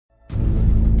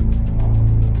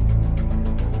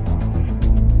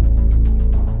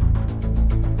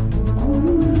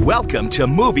Welcome to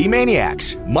Movie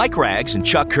Maniacs. Mike Rags and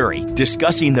Chuck Curry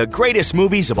discussing the greatest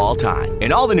movies of all time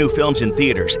and all the new films in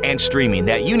theaters and streaming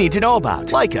that you need to know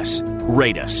about. Like us,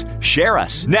 rate us, share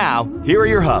us. Now, here are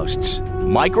your hosts,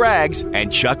 Mike Rags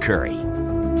and Chuck Curry.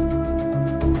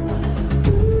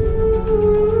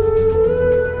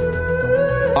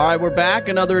 All right, we're back.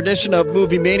 Another edition of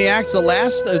Movie Maniacs, the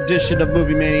last edition of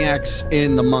Movie Maniacs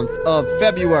in the month of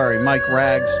February. Mike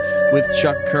Rags with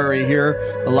Chuck Curry here.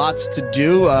 Lots to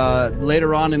do.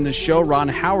 Later on in the show, Ron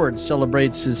Howard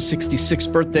celebrates his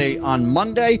 66th birthday on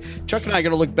Monday. Chuck and I are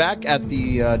going to look back at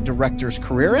the director's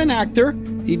career and actor.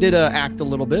 He did act a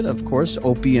little bit, of course,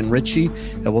 Opie and Richie.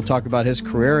 We'll talk about his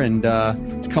career, and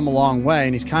it's come a long way,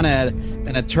 and he's kind of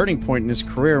at a turning point in his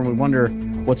career, and we wonder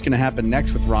what's going to happen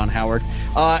next with Ron Howard.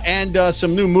 And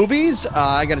some new movies.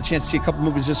 I got a chance to see a couple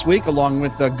movies this week, along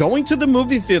with going to the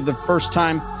movie theater the first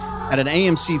time at an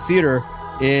AMC theater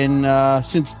in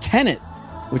since Tenet,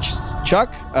 which,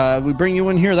 Chuck, we bring you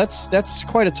in here. That's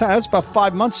quite a time. That's about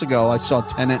 5 months ago I saw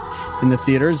Tenet in the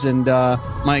theaters, and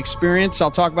my experience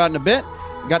I'll talk about in a bit.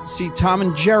 Got to see Tom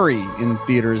and Jerry in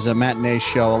theaters, a matinee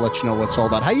show. I'll let you know what it's all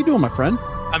about. How you doing, my friend?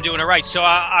 I'm doing all right. So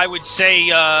I would say,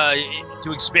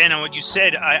 to expand on what you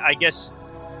said, I guess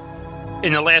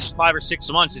in the last 5 or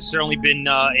 6 months, it's certainly been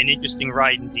an interesting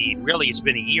ride indeed. Really, it's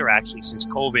been a year, actually, since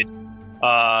COVID.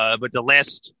 But the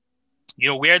last,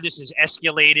 where this has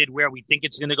escalated, where we think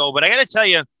it's going to go. But I got to tell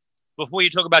you, before you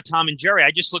talk about Tom and Jerry,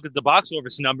 I just looked at the box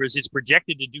office numbers. It's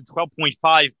projected to do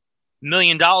 $12.5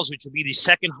 million, which will be the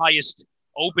second highest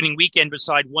opening weekend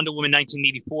beside Wonder Woman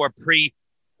 1984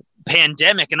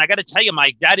 pre-pandemic. And I got to tell you,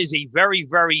 Mike, that is a very,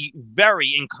 very,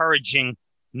 very encouraging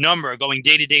number going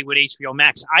day to day with HBO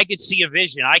Max. I could see a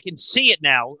vision. I can see it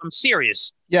now. I'm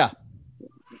serious. Yeah.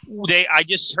 I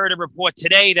just heard a report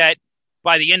today that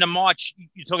by the end of March,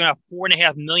 you're talking about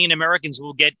 4.5 million Americans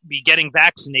will be getting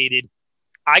vaccinated.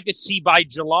 I could see by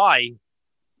July,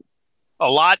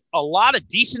 a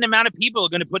decent amount of people are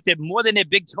going to put more than their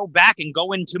big toe back and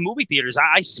go into movie theaters.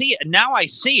 I see it. Now I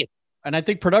see it. And I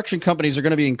think production companies are going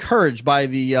to be encouraged by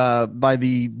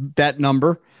that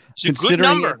number. It's a good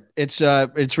number.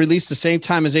 It's released the same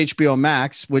time as HBO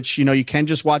Max, which you can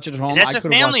just watch it at home. And that's a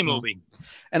family movie.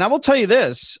 And I will tell you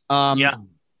this.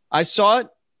 I saw it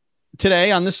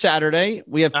today on this Saturday.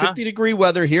 We have 50-degree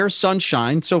weather here,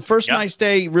 sunshine. So first nice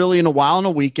day really in a while on a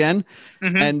weekend.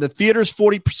 Mm-hmm. And the theater's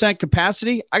 40%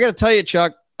 capacity. I got to tell you,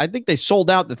 Chuck, I think they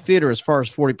sold out the theater as far as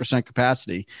 40%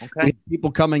 capacity. Okay.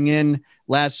 People coming in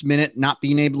last minute, not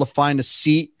being able to find a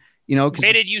seat. Where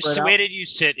did you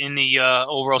sit in the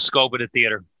overall scope of the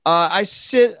theater? I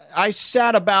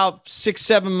sat about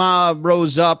 6-7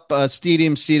 rows up,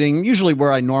 stadium seating, usually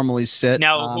where I normally sit.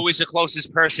 Now, who was the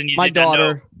closest person you did not know? My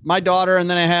daughter. My daughter, and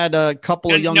then I had a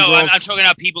couple of young girls. I'm talking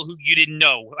about people who you didn't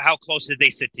know. How close did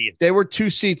they sit to you? They were 2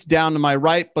 seats down to my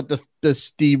right, but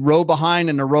the row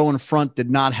behind and the row in front did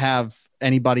not have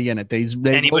anybody in it. They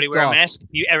anybody wear a mask?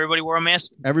 Everybody wore a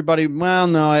mask? Everybody. Well,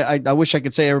 no, I wish I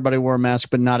could say everybody wore a mask,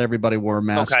 but not everybody wore a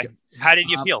mask. Okay. How did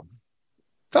you feel?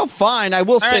 Felt fine. I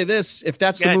will say this: if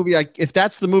that's the movie I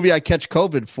catch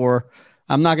COVID for,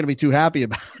 I'm not going to be too happy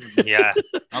about it. Yeah.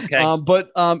 Okay. I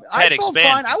felt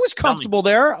fine. I was comfortable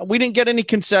there. We didn't get any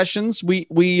concessions. What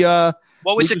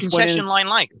was the concession line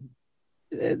like?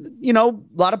 A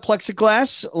lot of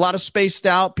plexiglass, a lot of spaced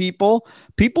out people.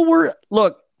 People were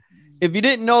if you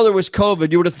didn't know there was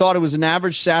COVID, you would have thought it was an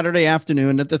average Saturday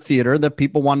afternoon at the theater that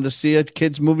people wanted to see a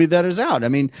kids movie that is out. I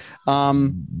mean,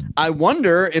 I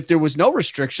wonder if there was no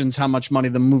restrictions, how much money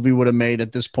the movie would have made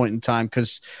at this point in time.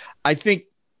 Because I think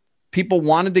people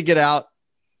wanted to get out.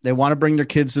 They want to bring their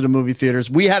kids to the movie theaters.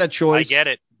 We had a choice. I get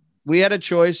it. We had a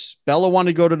choice. Bella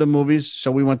wanted to go to the movies,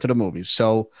 so we went to the movies.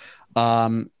 So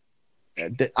I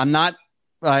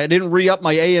didn't re-up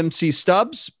my AMC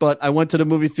stubs, but I went to the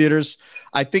movie theaters.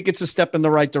 I think it's a step in the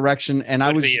right direction, and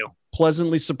I was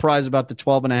pleasantly surprised about the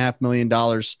 $12.5 million.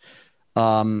 Now,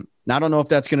 I don't know if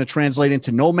that's going to translate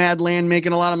into Nomadland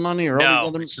making a lot of money or all these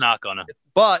other. It's not going to.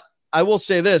 But I will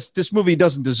say this movie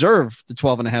doesn't deserve the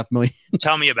 $12.5 million.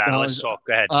 Tell me about it. Let's talk.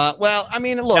 Go ahead. Well, I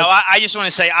mean, look. No, I just want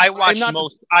to say I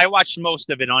watched most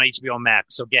of it on HBO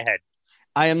Max. So go ahead.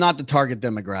 I am not the target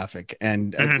demographic,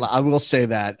 and I will say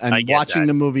that. I'm watching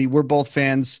the movie. We're both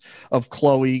fans of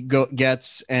Chloe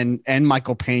Getz and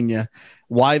Michael Pena.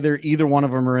 Why either one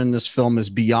of them are in this film is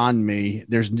beyond me.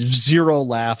 There's zero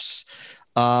laughs.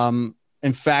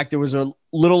 In fact, there was a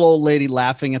little old lady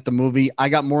laughing at the movie. I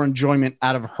got more enjoyment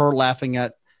out of her laughing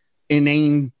at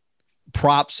inane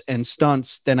props and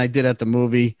stunts than I did at the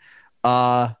movie.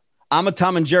 I'm a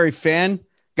Tom and Jerry fan.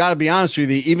 Got to be honest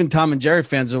with you, even Tom and Jerry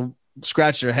fans will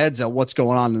scratch their heads at what's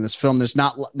going on in this film. There's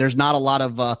not a lot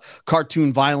of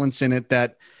cartoon violence in it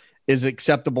that is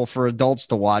acceptable for adults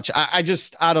to watch. I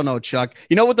don't know, Chuck.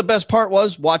 You know what the best part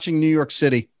was? Watching New York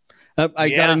City. I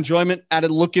got enjoyment out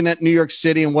of looking at New York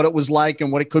City and what it was like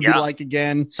and what it could be like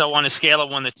again. So on a scale of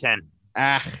 1 to 10,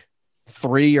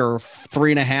 3 or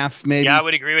 3.5, maybe. Yeah, I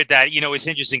would agree with that. You know, it's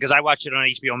interesting because I watched it on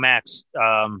HBO Max.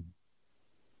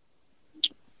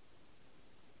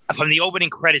 From the opening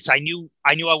credits, I knew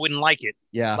I wouldn't like it.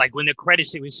 Yeah, like when the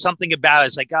credits, it was something about it.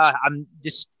 It's like,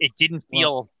 it didn't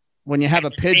feel. When you have a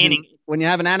pigeon, when you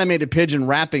have an animated pigeon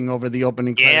rapping over the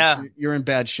opening credits, you're in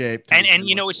bad shape. And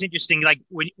you know, it's interesting. Like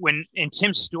when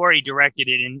Tim Story directed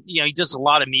it, and you know, he does a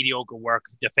lot of mediocre work.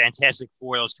 The Fantastic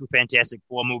Four, those 2 Fantastic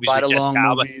Four movies, with Jessica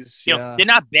Alba. You know, they're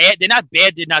not bad. They're not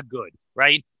bad. They're not good,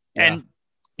 right? Yeah. And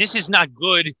this is not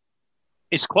good.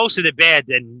 It's closer to bad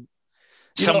than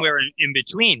somewhere in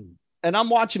between. And I'm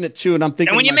watching it too, and I'm thinking.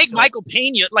 And when you make Michael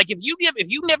Pena, like if you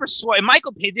never saw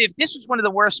Michael Pena, if this was one of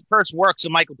the first works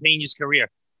of Michael Pena's career,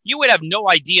 you would have no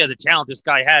idea the talent this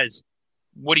guy has.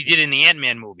 What he did in the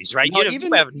Ant-Man movies, right? You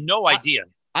would have no idea.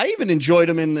 I even enjoyed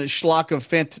him in the schlock of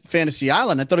Fantasy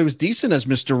Island. I thought he was decent as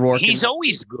Mr. Rourke. He's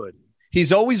always good.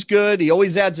 He's always good. He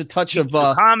always adds a touch of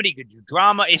comedy, good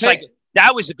drama. It's like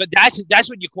that was a good.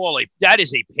 That's what you call that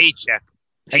is a paycheck.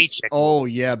 Oh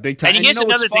yeah, big time. And here's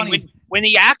another thing: when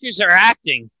the actors are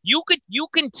acting, you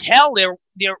can tell they're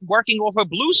working off a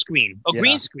blue screen, a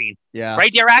green screen. Yeah,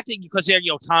 right. They're acting because they're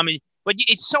Tommy, but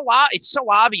it's so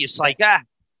obvious like that.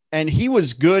 And he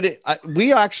was good.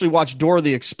 We actually watched Dora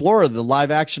the Explorer, the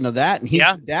live action of that, and he's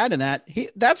the dad in that.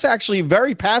 That's actually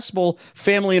very passable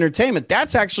family entertainment.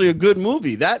 That's actually a good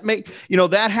movie. That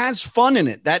that has fun in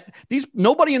it.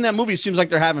 Nobody in that movie seems like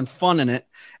they're having fun in it.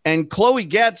 And Chloe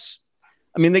Getz.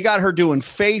 I mean, they got her doing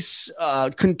face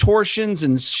contortions,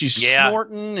 and she's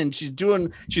snorting, and she's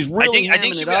really. I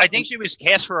think she was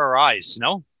cast for her eyes.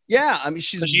 No. Yeah, I mean,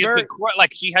 she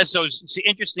has those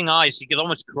interesting eyes. You could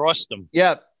almost cross them.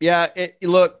 Yeah.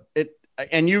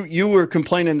 And you were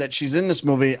complaining that she's in this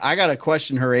movie. I got to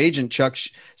question her agent, Chuck.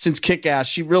 Since Kick-Ass,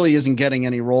 she really isn't getting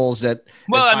any roles that.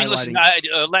 Well, I mean, listen,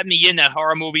 Let Me In, that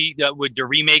horror movie with the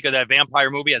remake of that vampire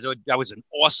movie. I thought that was an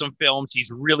awesome film.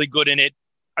 She's really good in it.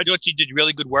 I thought she did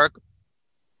really good work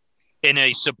in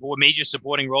a major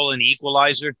supporting role in The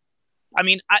Equalizer. I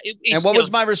mean, and what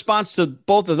was my response to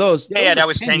both of those? Yeah, that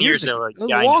was 10 years ago. It was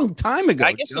a long time ago.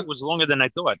 I guess it was longer than I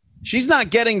thought. She's not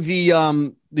getting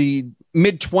the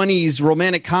mid-20s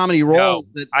romantic comedy role.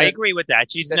 No, I agree with that.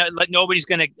 Nobody's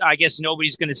gonna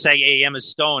say Emma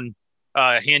Stone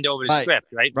hand over the script,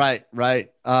 right?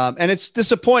 Right. And it's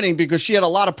disappointing because she had a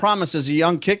lot of promise as a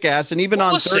young Kick-Ass, and even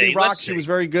on 30 Rock, she was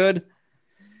very good.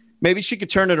 Maybe she could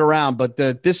turn it around, but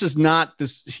this is not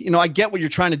this. I get what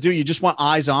you're trying to do. You just want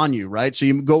eyes on you, right? So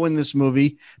you go in this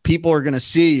movie, people are going to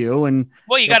see you, and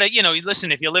you got to,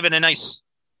 listen. If you live in a nice,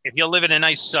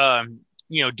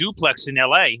 duplex in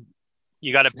L.A.,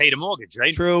 you got to pay the mortgage,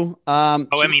 right? True.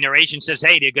 Her agent says,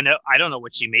 "Hey, they're gonna." I don't know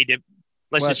what she made it.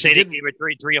 Let's just say they gave her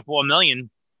 $3 or $4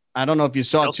 million. I don't know if you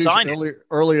saw it too.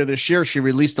 Earlier this year, she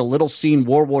released a Little Scene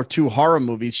World War II horror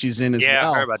movie she's in as well.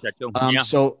 Yeah, I heard about that too.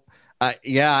 So.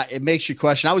 It makes you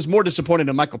question. I was more disappointed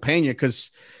in Michael Pena because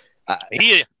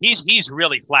he's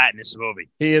really flat in this movie.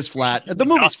 He is flat. The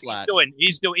movie's flat.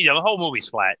 He's doing. The whole movie's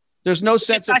flat. There's no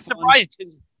sense of. I'm surprised.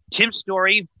 Tim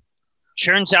Story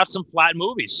churns out some flat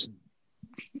movies.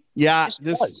 Yeah,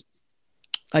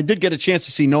 I did get a chance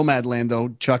to see Nomadland though,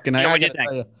 Chuck, and I got to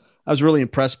tell you, I was really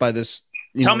impressed by this.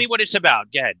 Tell me what it's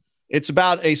about. Go ahead. It's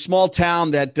about a small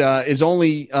town that is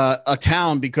only a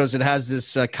town because it has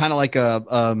this kind of like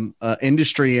a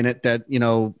industry in it that,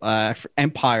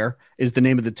 Empire is the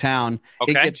name of the town.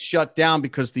 Okay. It gets shut down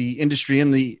because the industry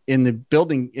in the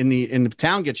building in the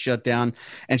town gets shut down,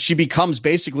 and she becomes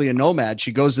basically a nomad.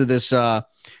 She goes to this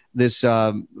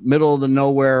middle of the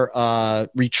nowhere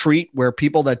retreat where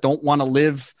people that don't want to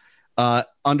live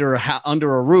under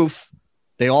a roof,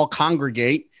 they all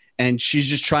congregate. And she's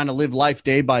just trying to live life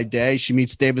day by day. She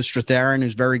meets David Strathairn,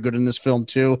 who's very good in this film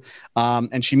too.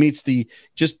 And she meets these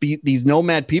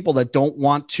nomad people that don't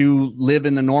want to live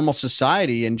in the normal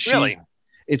society. And she's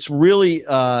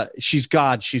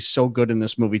God. She's so good in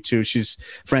this movie too. She's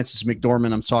Frances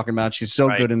McDormand I'm talking about. She's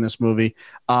so good in this movie.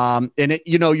 And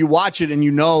you watch it and you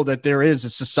know that there is a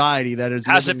society that is.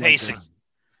 How's it pacing?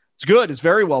 It's good. It's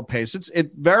very well paced. It's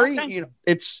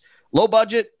low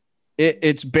budget.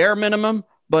 It's bare minimum.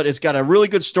 But it's got a really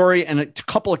good story and a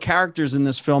couple of characters in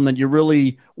this film that you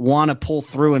really want to pull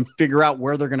through and figure out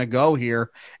where they're going to go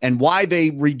here and why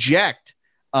they reject,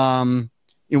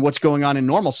 what's going on in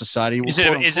normal society. Is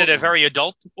it a very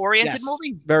adult oriented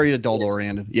movie? Very adult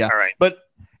oriented. Yeah. All right. But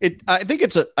I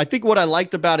think what I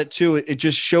liked about it too, it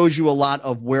just shows you a lot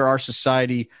of where our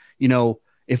society,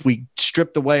 if we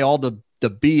stripped away all the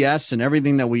BS and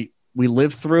everything that we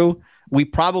live through, we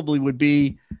probably would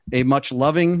be a much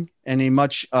loving and a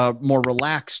much more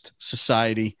relaxed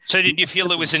society. So did you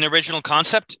feel it was an original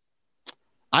concept?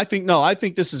 I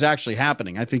think this is actually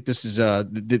happening. I think this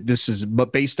is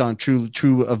but based on true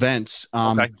events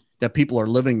that people are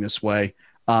living this way.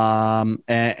 And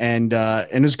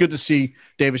it's good to see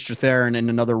David Strathairn in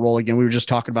another role again. We were just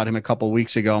talking about him a couple of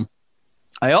weeks ago.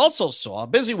 I also saw a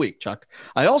busy week, Chuck.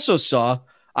 I also saw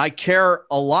I Care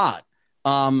a Lot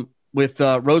with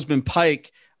Rosamund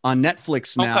Pike on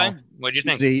Netflix now. Okay. What do you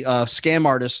think? She's a scam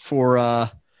artist for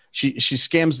she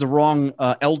scams the wrong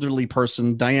elderly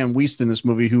person, Diane Wiest, in this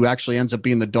movie, who actually ends up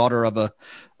being the daughter of a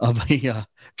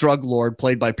drug lord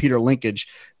played by Peter Linkage.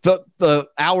 The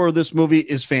hour of this movie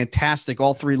is fantastic.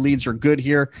 All three leads are good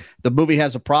here. The movie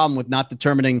has a problem with not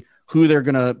determining who they're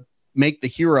going to make the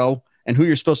hero and who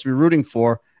you're supposed to be rooting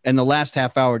for. And the last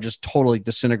half hour just totally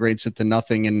disintegrates into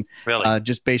nothing and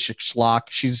just basic schlock.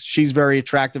 She's very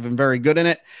attractive and very good in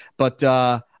it. But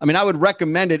I would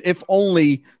recommend it, if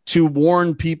only to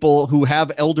warn people who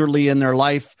have elderly in their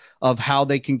life of how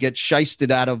they can get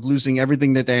shysted out of losing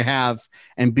everything that they have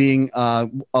and being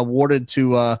awarded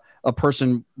to a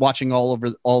person watching all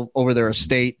over their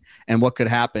estate and what could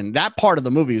happen. That part of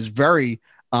the movie is very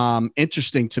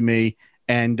interesting to me.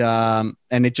 And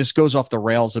it just goes off the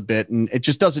rails a bit, and it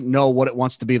just doesn't know what it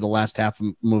wants to be the last half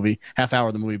hour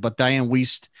of the movie. But Diane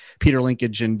Wiest, Peter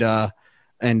Linkage, and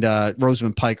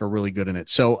Rosamund Pike are really good in it.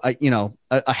 So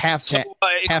a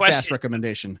half-ass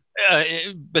recommendation.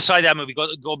 Beside that movie,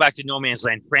 go back to No Man's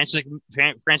Land. Frances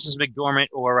McDormand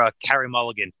or Carey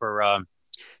Mulligan for. I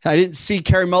didn't see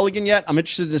Carey Mulligan yet. I'm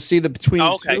interested to see the between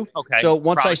the two. Okay. So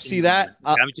once I see that,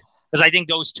 because I think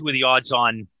those two are the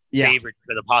odds-on favorite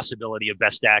for the possibility of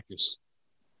Best Actress.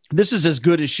 This is as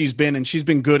good as she's been, and she's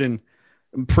been good in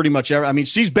pretty much every. I mean,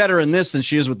 she's better in this than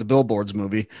she is with the Billboards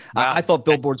movie. Wow. I thought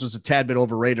Billboards was a tad bit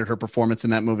overrated, her performance in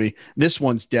that movie. This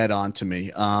one's dead on to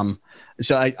me.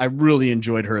 So I really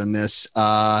enjoyed her in this,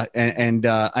 and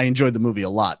I enjoyed the movie a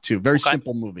lot too. Very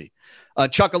simple movie.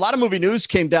 Chuck, a lot of movie news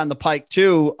came down the pike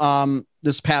too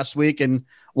this past week, and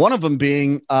one of them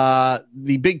being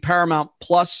the big Paramount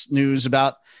Plus news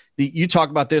about. You talk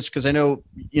about this because I know,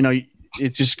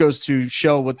 it just goes to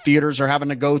show what theaters are having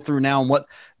to go through now and what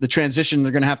the transition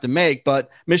they're going to have to make.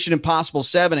 But Mission Impossible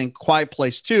 7 and Quiet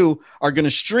Place 2 are going to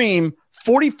stream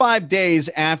 45 days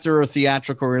after a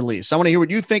theatrical release. I want to hear what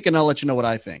you think, and I'll let you know what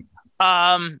I think.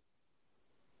 I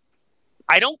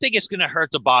don't think it's going to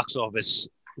hurt the box office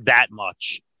that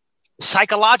much.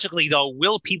 Psychologically, though,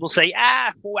 will people say,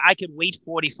 I could wait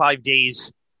 45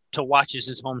 days to watch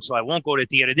this at home, so I won't go to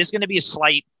theater? There's going to be a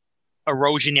slight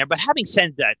erosion there. But having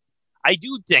said that, I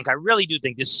really do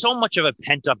think there's so much of a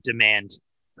pent-up demand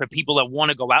for people that want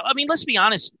to go out. I mean, let's be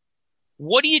honest.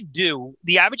 What do you do?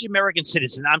 The average American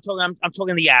citizen, I'm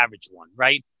talking the average one,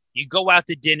 right? You go out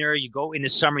to dinner, you go in the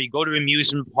summer, you go to an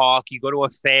amusement park, you go to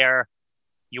a fair,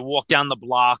 you walk down the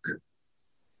block,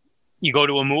 you go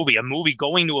to a movie.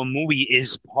 Going to a movie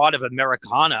is part of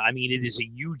Americana. I mean, it is a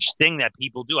huge thing that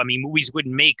people do. I mean, movies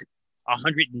wouldn't make a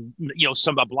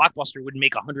blockbuster wouldn't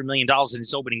make $100 million in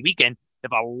its opening weekend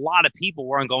if a lot of people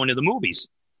weren't going to the movies,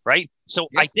 right? So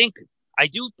yeah. I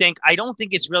don't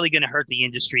think it's really going to hurt the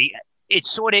industry. It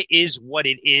sort of is what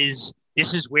it is.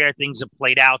 This is where things have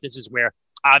played out. This is where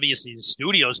obviously the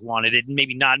studios wanted it, and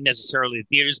maybe not necessarily the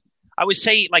theaters. I would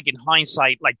say, like in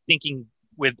hindsight, like thinking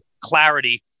with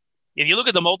clarity, if you look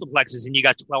at the multiplexes and you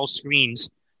got 12 screens,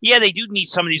 yeah, they do need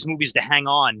some of these movies to hang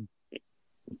on,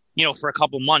 for a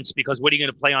couple months, because what are you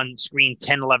going to play on screen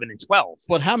 10, 11, and 12?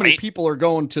 But how many people are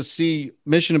going to see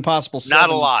Mission Impossible 7? Not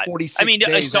a lot. 46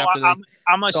 days so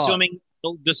I'm assuming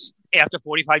this after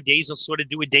 45 days, they'll sort of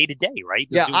do a day-to-day, right?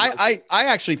 I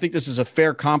actually think this is a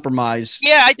fair compromise.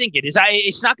 Yeah, I think it is.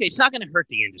 It's not going to hurt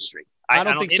the industry. I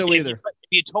don't think so either. If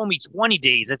you told me 20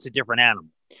 days, that's a different animal.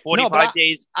 45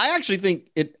 days. I actually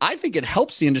think it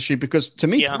helps the industry, because to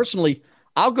me personally,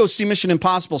 I'll go see Mission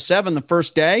Impossible 7 the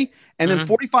first day, and then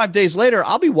 45 days later,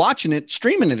 I'll be watching it,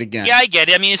 streaming it again. Yeah, I get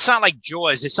it. I mean, it's not like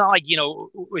Jaws. It's not like,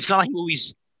 it's not like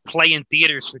movies play in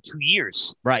theaters for 2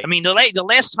 years. Right. I mean, the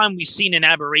last time we've seen an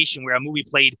aberration where a movie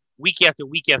played week after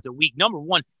week after week, number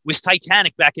one, was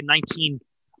Titanic back in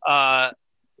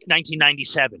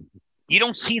 1997. You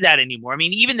don't see that anymore. I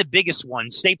mean, even the biggest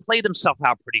ones, they play themselves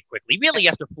out pretty quickly. Really,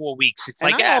 after 4 weeks, it's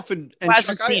like, who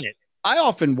hasn't seen it? I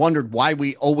often wondered why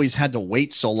we always had to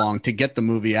wait so long to get the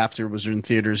movie after it was in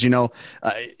theaters. You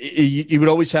would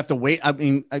always have to wait. I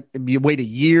mean, you wait a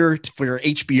year for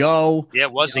HBO. Yeah,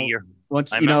 it was a year.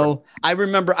 Once, I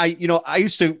remember I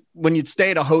used to, when you'd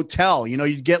stay at a hotel,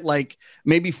 you'd get like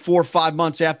maybe 4 or 5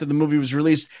 months after the movie was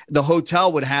released, the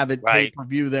hotel would have it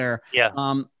pay-per-view there. Yeah.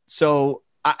 So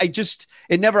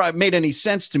it never made any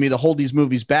sense to me to hold these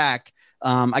movies back.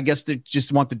 I guess they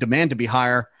just want the demand to be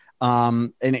higher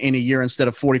in a year instead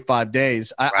of 45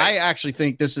 days. I actually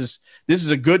think this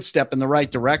is a good step in the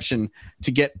right direction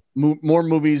to get more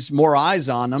movies, more eyes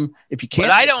on them. If you can't,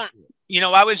 but I don't,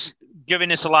 I was giving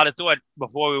this a lot of thought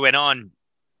before we went on.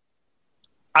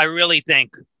 I really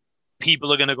think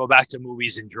people are going to go back to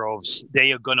movies in droves.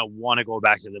 They are going to want to go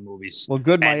back to the movies. Well,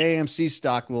 good. My AMC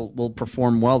stock will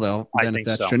perform well, though. I think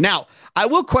so. True. Now, I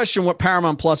will question what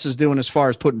Paramount Plus is doing as far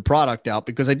as putting product out,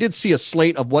 because I did see a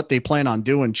slate of what they plan on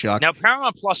doing, Chuck. Now,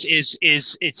 Paramount Plus it's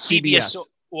CBS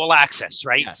All Access,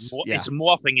 right? Yes. It's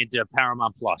morphing into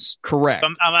Paramount Plus. Correct.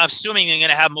 I'm assuming they're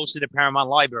going to have most of the Paramount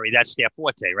library. That's their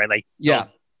forte, right? Like, yeah.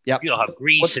 Yep. You'll have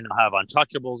Grease and you'll have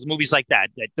Untouchables, movies like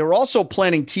that. They're also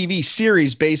planning TV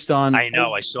series based on. I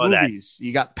know, I saw movies. That.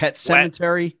 You got Pet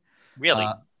Sematary. Really?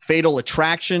 Fatal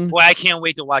Attraction. Well, I can't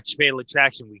wait to watch Fatal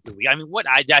Attraction week to week. I mean,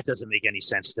 that doesn't make any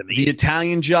sense to me. The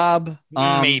Italian Job.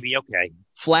 Maybe, okay.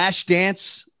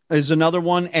 Flashdance is another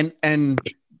one. And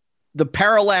the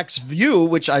Parallax View,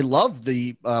 which I love,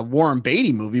 the Warren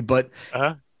Beatty movie, but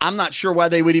I'm not sure why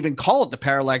they would even call it the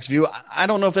Parallax View. I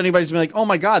don't know if anybody's been like, oh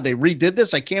my God, they redid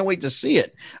this. I can't wait to see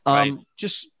it.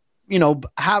 Just,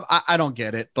 I don't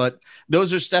get it, but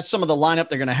that's some of the lineup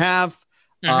they're going to have.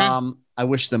 Mm-hmm. I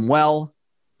wish them well.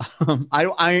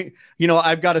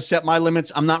 I've got to set my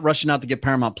limits. I'm not rushing out to get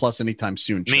Paramount Plus anytime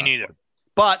soon. Me neither.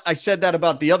 But I said that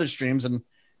about the other streams and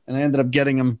I ended up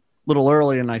getting them a little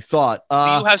earlier than I thought. Do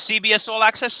you have CBS All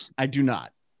Access? I do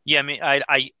not. Yeah. I mean,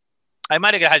 I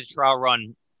might've had a trial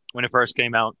run when it first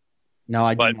came out. No,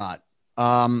 I do not.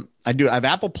 I do. I have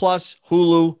Apple Plus,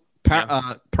 Hulu,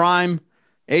 Prime,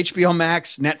 HBO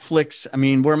Max, Netflix. I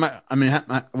mean,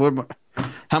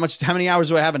 how many hours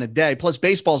do I have in a day? Plus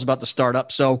baseball's about to start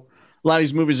up. So a lot of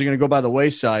these movies are going to go by the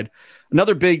wayside.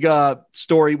 Another big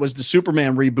story was the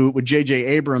Superman reboot with J.J.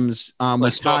 Abrams.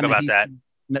 Let's talk about that.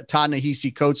 Todd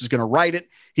Nehisi Coates is going to write it.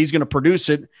 He's going to produce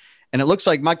it. And it looks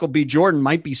like Michael B. Jordan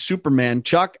might be Superman.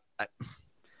 Chuck,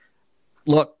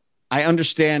 look, I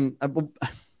understand. I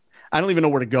don't even know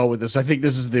where to go with this. I think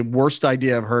this is the worst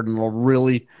idea I've heard in a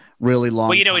really, really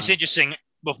long time. Well, it's interesting.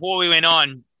 Before we went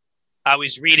on, I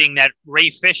was reading that Ray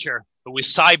Fisher, who was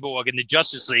Cyborg in the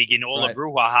Justice League in all the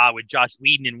brouhaha with Joss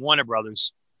Whedon and Warner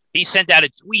Brothers, he sent out a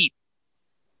tweet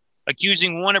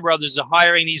accusing Warner Brothers of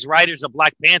hiring these writers of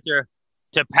Black Panther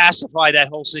to pacify that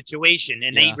whole situation.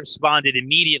 And they responded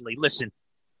immediately. Listen,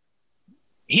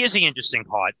 here's the interesting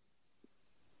part.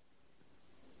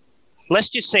 Let's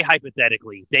just say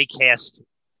hypothetically, they cast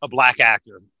a black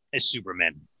actor as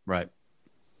Superman. Right.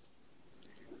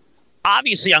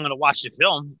 Obviously, I'm going to watch the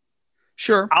film.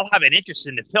 Sure. I'll have an interest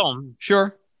in the film.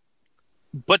 Sure.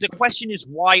 But the question is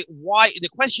why? The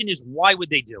question is why would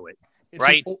they do it?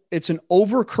 It's an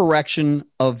overcorrection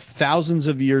of thousands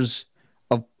of years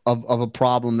of a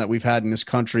problem that we've had in this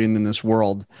country and in this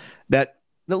world. That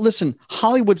listen,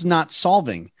 Hollywood's not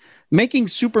solving. Making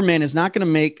Superman is not going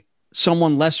to make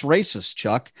someone less racist,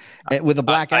 Chuck, with a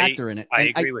black actor in it.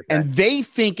 I agree with that. And they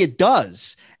think it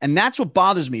does. And that's what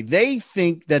bothers me. They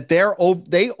think that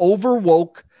they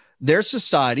overwoke their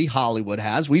society. Hollywood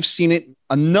has. We've seen it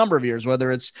a number of years,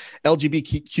 whether it's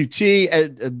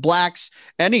LGBTQT, blacks,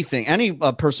 anything, any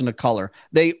person of color.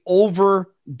 They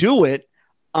overdo it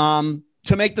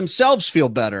to make themselves feel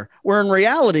better. Where in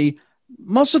reality,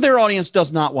 most of their audience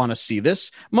does not want to see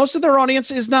this. Most of their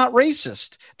audience is not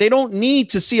racist. They don't need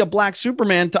to see a black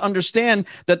Superman to understand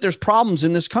that there's problems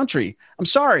in this country. I'm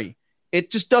sorry. It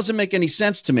just doesn't make any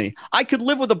sense to me. I could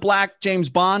live with a black James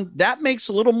Bond. That makes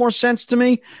a little more sense to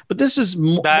me. But this is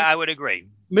I would agree.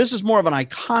 This is more of an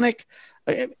iconic.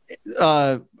 I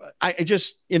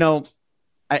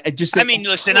mean,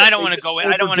 listen, I don't want to go in.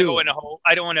 I don't want to go in a whole.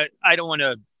 I don't want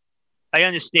to. I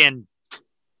understand.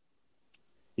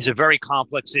 It's a very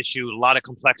complex issue, a lot of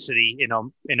complexity in our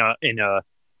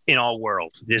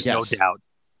world. There's no doubt.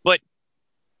 But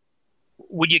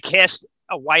would you cast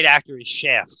a white actor as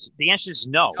Shaft? The answer is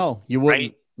no. No, you wouldn't.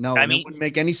 Right? No, it wouldn't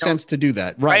make any sense to do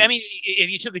that. Right. I mean,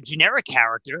 if you took a generic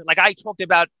character, like I talked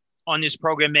about on this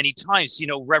program many times,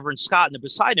 Reverend Scott in the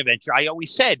Poseidon Adventure, I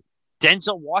always said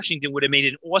Denzel Washington would have made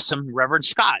an awesome Reverend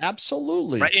Scott.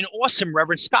 Absolutely. Right? An awesome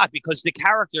Reverend Scott, because the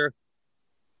character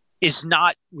was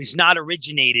not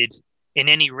originated in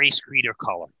any race, creed, or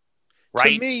color.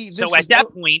 right? To me, So at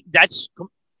that point, that's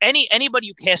anybody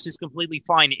who casts is completely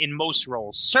fine in most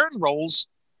roles. Certain roles,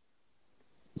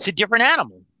 it's a different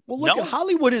animal. Well, look at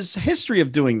Hollywood's history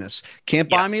of doing this. Can't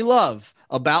Buy Me Love,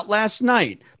 About Last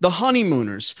Night, The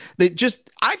Honeymooners.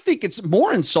 I think it's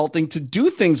more insulting to do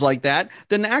things like that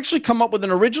than to actually come up with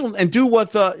an original and do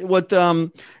what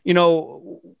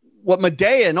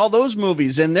Medea and all those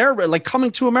movies, and they're like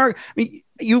Coming to America. I mean,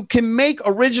 you can make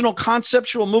original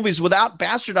conceptual movies without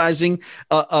bastardizing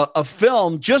a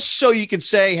film, just so you could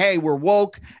say, hey, we're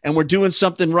woke and we're doing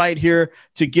something right here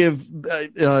to give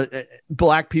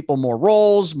black people more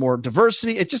roles, more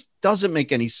diversity. It just doesn't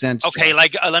make any sense. Okay, John.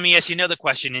 Like let me ask you another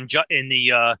question. In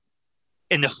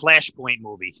the Flashpoint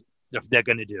movie they're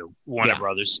going to do, Warner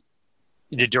Brothers,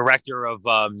 the director of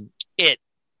It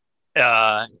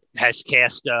has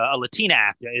cast a Latina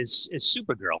actor as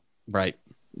Supergirl. Right.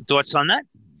 Thoughts on that?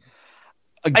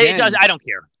 Again, I don't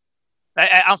care.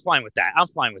 I'm fine with that.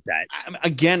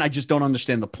 Again, I just don't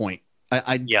understand the point.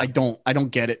 I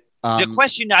don't get it. The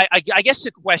question, I guess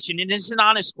the question, and it's an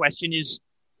honest question, is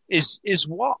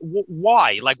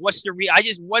why? Like, what is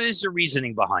the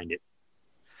reasoning behind it?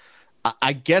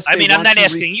 I guess. I'm not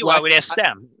asking you. I would ask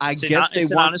them.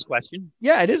 It's an honest question.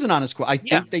 Yeah, it is an honest question. I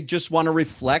think they just want to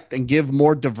reflect and give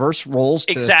more diverse roles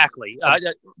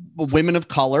to women of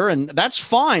color, and that's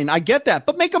fine. I get that,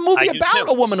 but make a movie about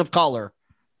a woman of color.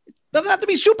 It doesn't have to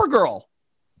be Supergirl.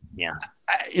 Yeah.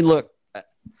 Look,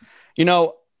 it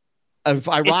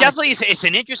definitely is. It's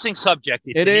an interesting subject.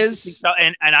 It is,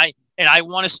 and I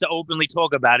want us to openly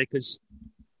talk about it because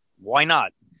why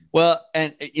not? Well,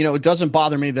 and it doesn't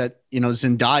bother me that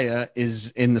Zendaya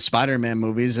is in the Spider-Man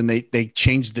movies and they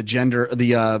changed the gender,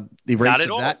 the race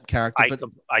of that character.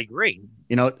 I agree.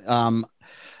 By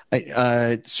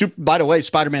the way,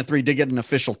 Spider-Man 3 did get an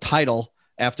official title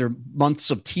after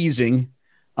months of teasing.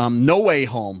 No Way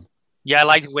Home. Yeah, I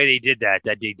like the way they did that.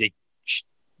 That they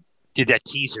did that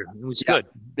teaser. It was good.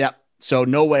 Yeah. So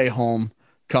No Way Home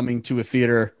coming to a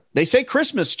theater. They say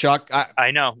Christmas, Chuck.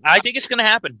 I know. I think it's going to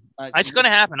happen. It's going to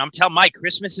happen. I'm telling Mike,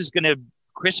 Christmas is going to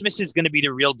be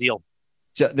the real deal.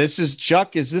 This is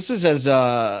Chuck. This is as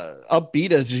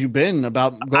upbeat as you've been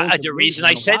about going. The reason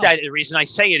I say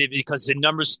it is because the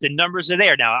numbers are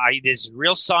there now. There's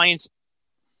real science.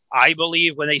 I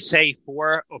believe when they say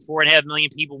 4 or 4.5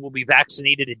 million people will be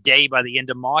vaccinated a day by the end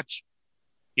of March,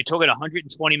 you're talking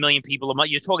 120 million people a month.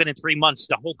 You're talking in 3 months,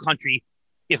 the whole country.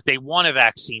 If they want a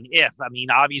vaccine,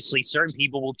 obviously certain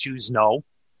people will choose no,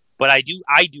 but I do.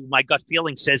 My gut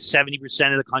feeling says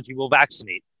 70% of the country will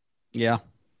vaccinate. Yeah.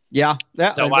 So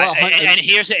and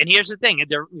here's the thing.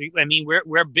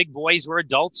 We're big boys. We're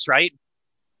adults, right?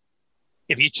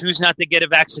 If you choose not to get a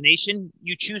vaccination,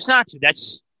 you choose not to.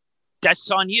 That's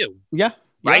on you. Yeah.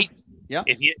 Right. Yeah.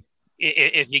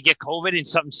 If you get COVID and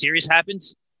something serious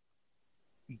happens,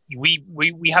 we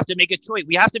have to make a choice.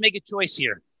 We have to make a choice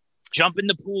here. Jump in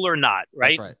the pool or not,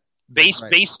 right? That's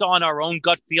right. Based on our own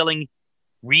gut feeling,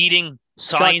 reading,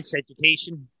 science,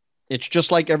 education. It's just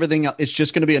like everything else. It's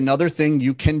just going to be another thing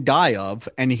you can die of.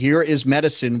 And here is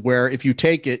medicine where if you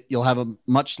take it, you'll have a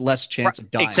much less chance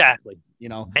of dying. Exactly.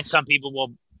 And some people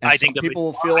will. I think people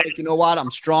will feel like, what?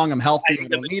 I'm strong. I'm healthy. I think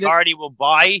the majority will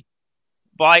buy.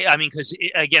 Because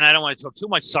again, I don't want to talk too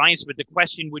much science, but the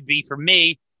question would be for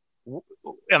me: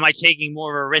 am I taking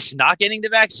more of a risk not getting the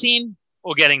vaccine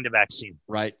or getting the vaccine?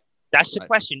 Right. That's the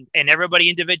question. And everybody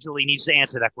individually needs to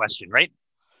answer that question, right?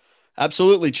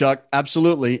 Absolutely, Chuck.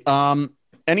 Absolutely.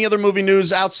 Any other movie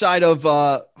news outside of,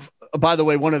 by the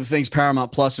way, one of the things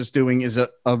Paramount Plus is doing is a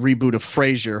reboot of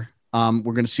Frasier.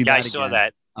 We're going to see that. I saw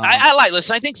that.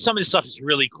 I think some of the stuff is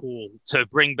really cool to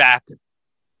bring back.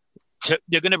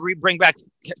 They're going to bring back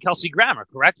Kelsey Grammer,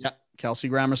 correct? Yeah. Kelsey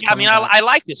Grammer's coming back. I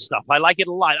like this stuff. I like it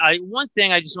a lot. One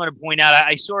thing I just want to point out,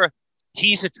 I saw a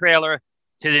teaser trailer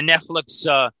to the Netflix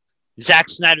Zack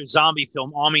Snyder zombie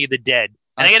film, Army of the Dead.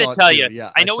 And I got to tell you,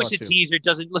 I know it's a teaser. It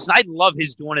doesn't listen. I love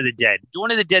his Dawn of the Dead.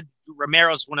 Dawn of the Dead,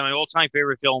 Romero's one of my all-time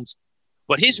favorite films,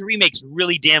 but his remake's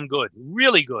really damn good,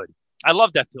 really good. I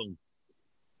love that film.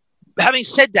 Having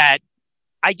said that,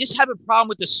 I just have a problem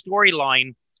with the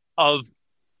storyline of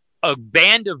a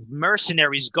band of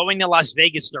mercenaries going to Las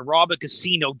Vegas to rob a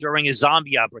casino during a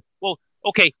zombie outbreak. Well,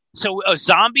 okay, so a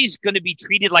zombie's going to be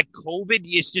treated like COVID.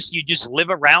 It's just you just live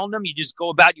around them. You just go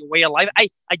about your way of life. I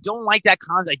don't like that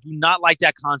concept. I do not like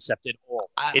that concept at all.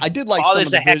 I did like some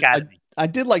of the heck out of me. I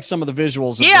did like some of the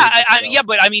visuals. But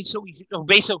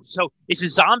so it's a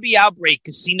zombie outbreak.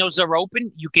 Casinos are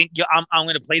open. I'm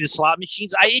going to play the slot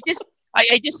machines. I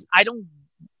don't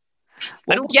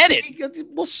get it.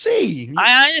 We'll see.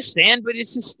 I understand, but it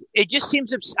just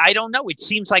seems. I don't know. It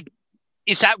seems like,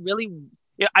 is that really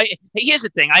Yeah, here's the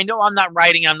thing. I know I'm not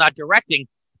writing, I'm not directing,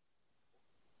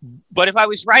 but if I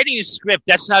was writing a script,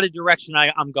 that's not a direction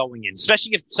I'm going in.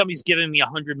 Especially if somebody's giving me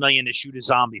 $100 million to shoot a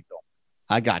zombie film.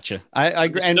 I gotcha. I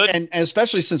agree, and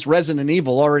especially since Resident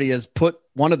Evil already has put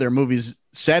one of their movies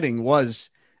setting was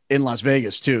in Las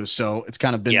Vegas too, so it's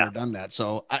kind of been there, done that.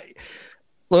 So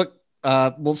we'll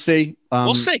see.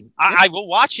 We'll see. I will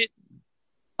watch it.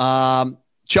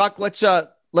 Chuck,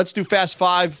 let's do Fast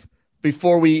Five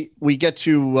before we get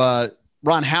to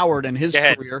Ron Howard and his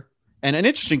career, and an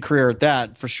interesting career at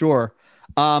that for sure.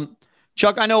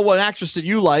 Chuck, I know what actress that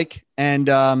you like,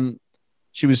 and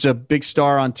she was a big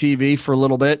star on TV for a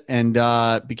little bit and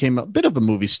became a bit of a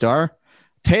movie star.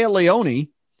 Téa Leoni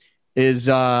is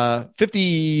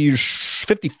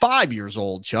 55 years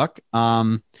old, Chuck.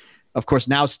 Of course,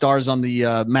 now stars on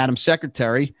the Madam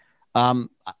Secretary. I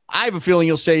have a feeling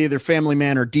you'll say either Family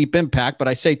Man or Deep Impact, but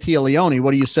I say Téa Leoni.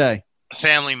 What do you say?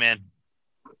 Family Man.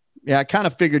 Yeah, I kind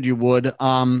of figured you would.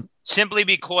 Simply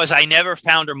because I never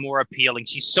found her more appealing.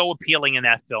 She's so appealing in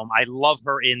that film. I love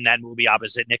her in that movie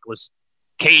opposite Nicolas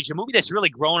Cage, a movie that's really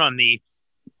grown on me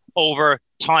over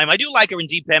time. I do like her in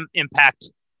Deep Impact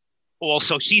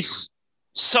also. She is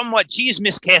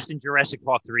miscast in Jurassic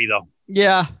Park 3, though.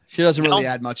 Yeah, she doesn't really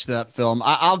add much to that film.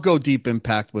 I'll go Deep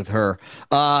Impact with her.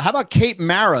 How about Kate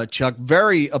Mara, Chuck?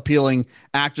 Very appealing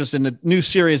actress in the new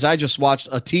series I just watched,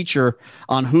 A Teacher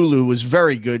on Hulu, was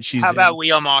very good. How about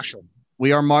We Are Marshall?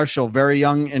 We Are Marshall, very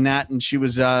young in that, and she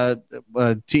was a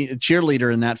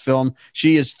cheerleader in that film.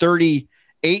 She is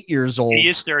 38 years old. He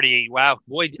is 38. Wow,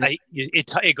 boy,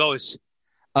 it goes.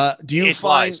 Do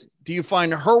you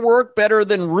find her work better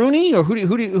than Rooney, or who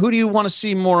do you want to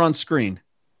see more on screen?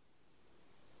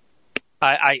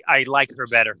 I like her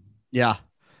better. Yeah,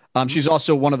 she's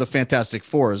also one of the Fantastic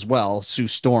Four as well, Sue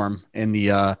Storm in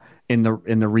the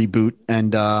reboot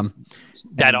and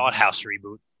that Odd House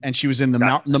reboot. And she was in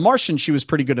the Martian. She was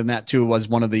pretty good in that too. Was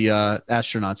one of the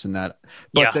astronauts in that.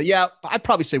 But I'd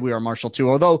probably say We Are Marshall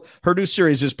too. Although her new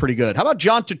series is pretty good. How about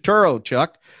John Turturro,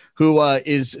 Chuck, who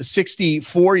is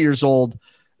 64 years old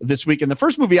this week? And the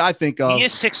first movie I think of, he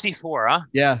is 64, huh?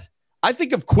 Yeah, I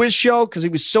think of Quiz Show because he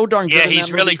was so darn good. Yeah,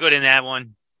 he's really good in that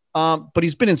one. But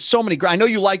he's been in so many. I know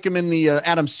you like him in the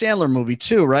Adam Sandler movie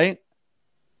too, right?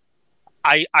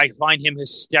 I find him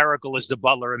hysterical as the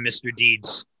butler in Mr.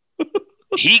 Deeds.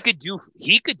 He's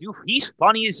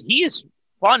funny he is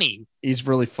funny. He's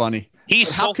really funny. He's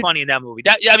so funny in that movie.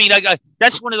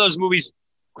 That's one of those movies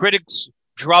critics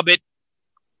drub it.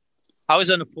 I was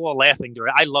on the floor laughing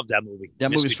during it. I love that movie.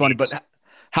 That movie's funny, but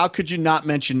how could you not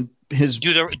mention his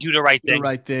do the right thing? Do the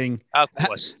right thing. Of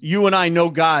course. You and I know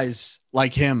guys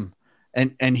like him,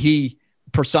 and he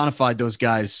personified those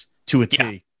guys to a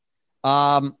T.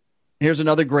 Yeah. Here's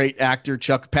another great actor.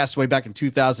 Chuck passed away back in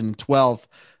 2012.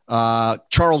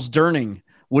 Charles Durning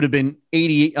would have been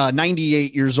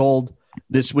 98 years old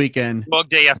this weekend. Dog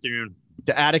Day Afternoon.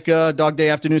 The Attica, Dog Day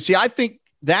Afternoon. See, I think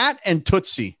that and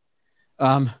Tootsie.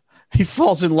 He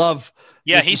falls in love.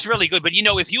 Yeah, he's really good. But,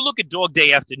 if you look at Dog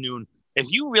Day Afternoon,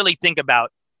 if you really think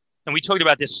about, and we talked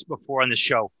about this before on the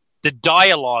show, the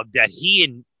dialogue that he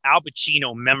and Al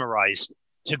Pacino memorized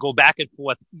to go back and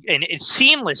forth, and it's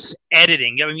seamless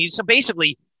editing. So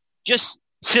basically, just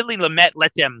Sidney Lumet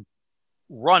let them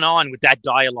run on with that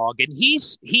dialogue. And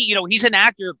he's an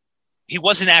actor. He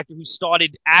was an actor who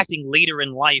started acting later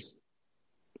in life,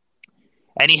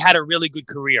 and he had a really good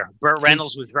career. Burt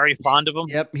Reynolds was very fond of him.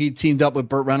 Yep, he teamed up with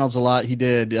Burt Reynolds a lot. He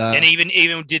did, and even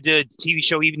did the TV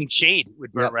show Evening Shade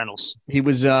with Burt Reynolds. He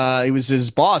was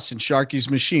his boss in Sharky's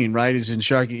Machine, right? He's in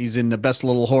Sharky. He's in The Best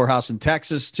Little Whorehouse in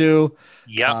Texas too.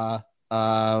 Yeah.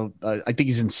 I think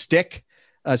he's in Stick.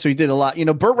 So he did a lot.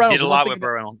 Burt Reynolds did a lot with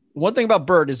Burt Reynolds. One thing about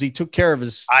Burt is he took care of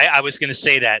his. I was going to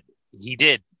say that he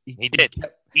did. He did.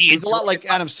 He's a lot like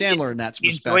Adam Sandler in that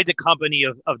respect. He enjoyed the company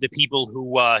of the people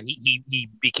who he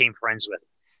became friends with.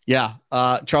 Yeah.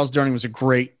 Charles Durning was a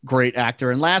great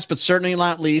actor. And last but certainly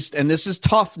not least, and this is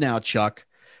tough now, Chuck,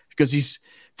 because he's,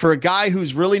 for a guy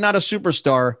who's really not a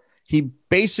superstar, he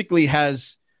basically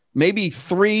has maybe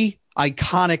 3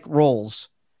 iconic roles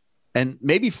and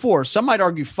maybe 4. Some might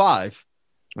argue 5.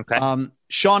 Okay.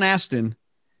 Sean Astin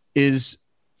is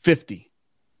 50.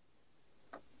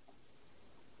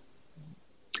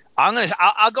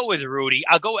 I'll go with Rudy.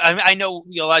 I know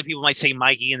a lot of people might say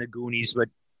Mikey and the Goonies, but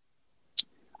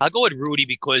I'll go with Rudy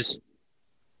because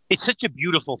it's such a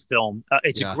beautiful film.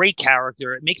 It's a great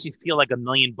character. It makes you feel like $1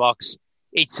 million.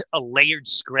 It's a layered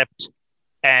script,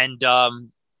 and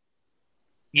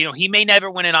he may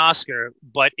never win an Oscar,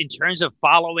 but in terms of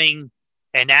following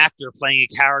an actor playing a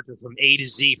character from A to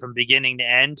Z, from beginning to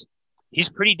end, he's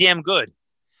pretty damn good.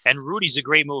 And Rudy's a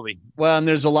great movie. Well, and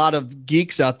there's a lot of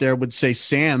geeks out there would say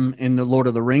Sam in the Lord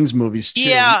of the Rings movies too.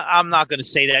 Yeah, I'm not going to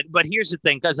say that. But here's the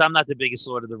thing, because I'm not the biggest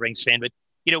Lord of the Rings fan, but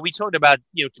we talked about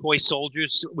Toy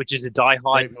Soldiers, which is a Die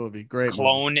Hard great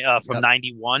clone from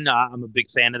 '91. I'm a big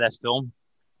fan of that film.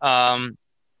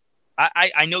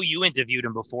 I know you interviewed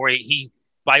him before. He,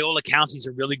 by all accounts, he's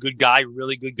a really good guy,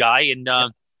 and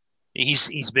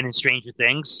he's been in Stranger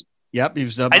Things. Yep, he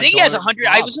was. I think he has 100.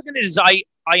 I was looking at his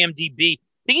IMDb.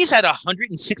 I think he's had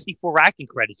 164 acting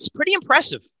credits. Pretty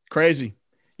impressive. Crazy.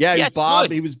 Yeah, he's Bob.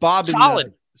 Good. He was Bob Solid.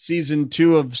 In season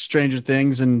 2 of Stranger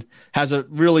Things, and has a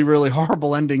really, really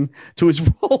horrible ending to his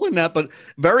role in that, but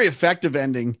very effective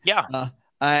ending. Yeah.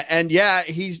 And yeah,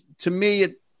 he's, to me,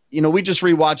 we just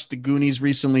rewatched The Goonies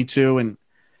recently too, and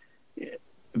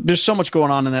there's so much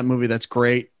going on in that movie that's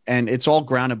great, and it's all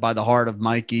grounded by the heart of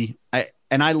Mikey.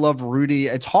 I love Rudy.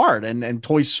 It's hard, and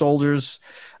Toy Soldiers.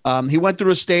 He went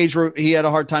through a stage where he had a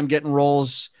hard time getting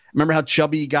roles. Remember how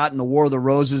chubby he got in The War of the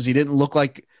Roses? He didn't look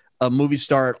like a movie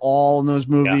star at all in those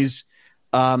movies.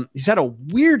 Yeah. He's had a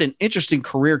weird and interesting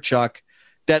career, Chuck,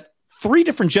 that 3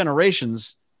 different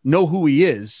generations know who he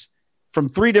is from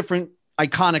 3 different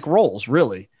iconic roles,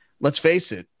 really. Let's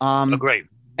face it. Great.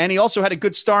 And he also had a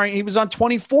good starring. He was on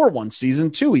 24 one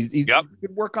season too. He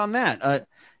good work on that.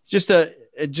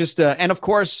 And of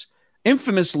course,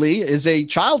 infamously is a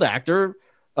child actor,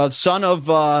 son of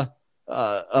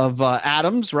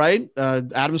Adams, right?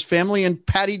 Adams family and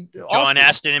Patty. John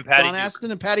Astin and Patty. John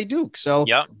Astin and Patty Duke. So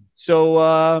yeah.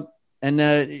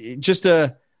 Just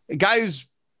a guy who's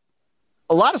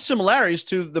a lot of similarities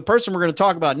to the person we're going to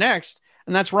talk about next,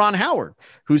 and that's Ron Howard,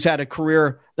 who's had a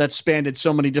career that spanned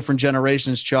so many different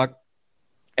generations, Chuck.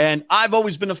 And I've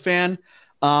always been a fan.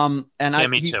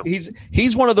 Me too.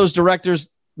 He's one of those directors.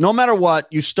 No matter what,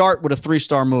 you start with a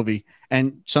 3-star movie,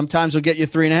 and sometimes he'll get you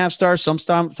 3.5 stars.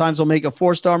 Sometimes he'll make a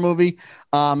 4-star movie.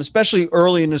 Especially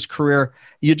early in his career,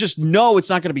 you just know it's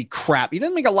not going to be crap. He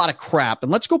didn't make a lot of crap.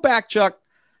 And let's go back, Chuck.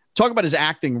 Talk about his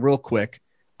acting real quick.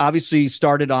 Obviously, he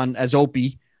started on as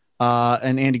Opie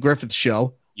and Andy Griffith's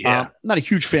show. Yeah, I'm not a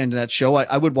huge fan of that show.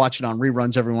 I would watch it on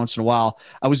reruns every once in a while.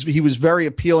 He was very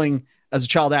appealing as a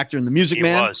child actor in The Music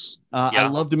Man. I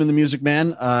loved him in The Music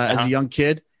Man as a young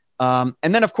kid. And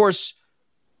then, of course,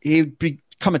 he'd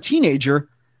become a teenager,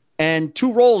 and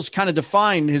 2 roles kind of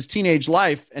defined his teenage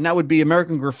life, and that would be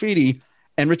American Graffiti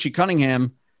and Richie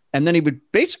Cunningham. And then he would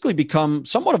basically become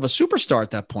somewhat of a superstar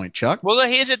at that point, Chuck. Well,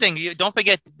 here's the thing. Don't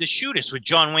forget The Shootist with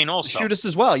John Wayne also. The Shootist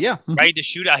as well, yeah. Right, The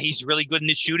Shootist. He's really good in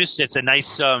The Shootist. It's a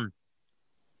nice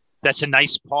that's a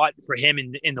nice part for him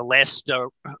in the last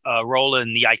role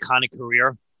in the iconic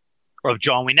career of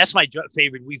John Wayne. That's my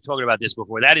favorite. We've talked about this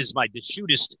before. That is The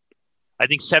Shootist. I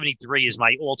think 73 is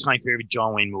my all-time favorite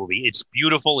John Wayne movie. It's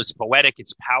beautiful, it's poetic,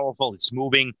 it's powerful, it's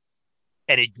moving,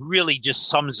 and it really just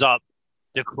sums up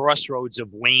the crossroads of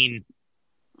Wayne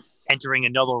entering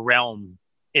another realm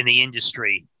in the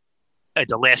industry at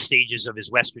the last stages of his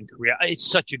Western career.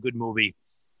 It's such a good movie.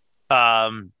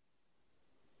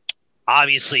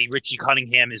 Obviously, Richie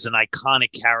Cunningham is an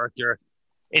iconic character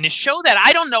in a show that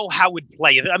I don't know how would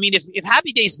play. I mean, if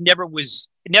Happy Days never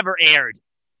aired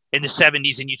in the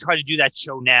 70s and you try to do that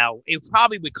show now, it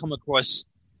probably would come across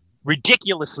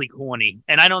ridiculously corny.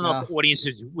 And I don't know if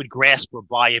audiences would grasp or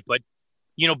buy it, but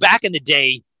back in the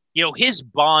day, his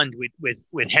bond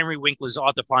with Henry Winkler's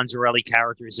Arthur Fonzarelli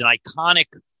character is an iconic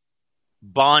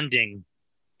bonding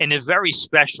and a very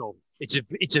special. It's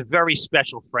a very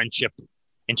special friendship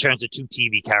in terms of 2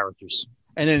 TV characters.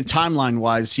 And then timeline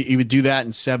wise, he would do that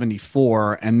in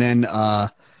 74, and then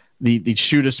the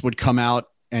Shootist would come out.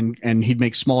 And he'd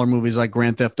make smaller movies like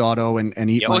Grand Theft Auto and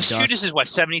Eat My Dust. Shootist is what,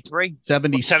 73?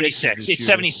 76. It's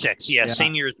 76. Yeah,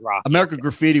 same year as Rock. American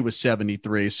Graffiti was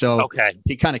 73. So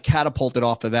he kind of catapulted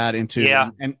off of that into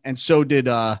and so did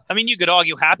I mean, you could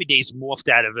argue Happy Days morphed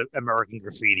out of American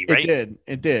Graffiti, right?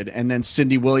 It did. And then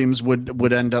Cindy Williams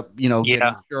would end up,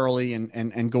 getting Shirley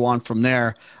and go on from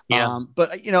there. Yeah.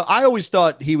 But I always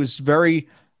thought he was very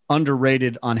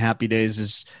underrated on Happy Days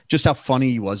is just how funny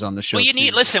he was on the show. Well,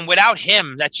 listen, without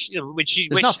him, which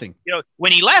nothing.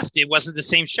 When he left, it wasn't the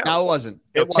same show. No, it wasn't.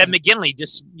 Ted McGinley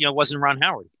just, wasn't Ron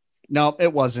Howard. No,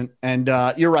 it wasn't. And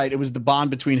you're right. It was the bond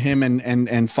between him and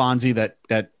Fonzie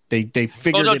that they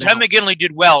figured it Ted out. Ted McGinley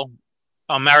did well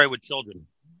on Married with Children.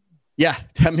 Yeah,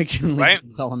 Ted McGinley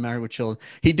did well on Married with Children.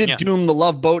 He did Doom the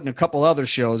Love Boat and a couple other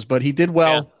shows, but he did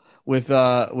well with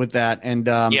that. And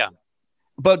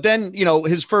but then,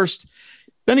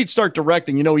 then he'd start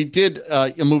directing. He did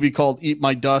a movie called Eat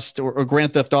My Dust or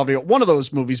Grand Theft Auto, one of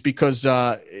those movies, because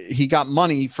he got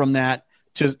money from that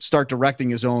to start directing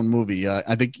his own movie.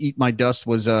 I think Eat My Dust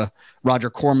was a Roger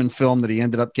Corman film that he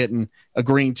ended up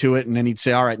agreeing to it. And then he'd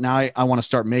say, all right, now I want to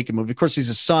start making a movie. Of course, he's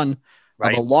a son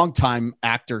of a longtime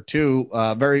actor too,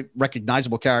 very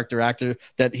recognizable character actor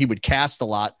that he would cast a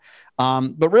lot.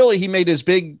 But really he made his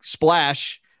big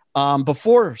splash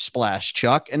before Splash,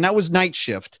 Chuck. And that was Night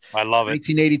Shift. I love it.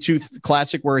 1982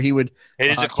 classic where he would.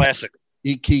 It is a classic.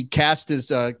 He cast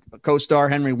his co-star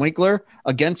Henry Winkler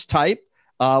against type.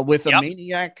 With a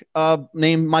maniac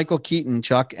named Michael Keaton,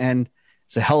 Chuck, and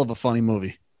it's a hell of a funny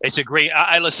movie. It's a great.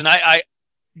 I listen. I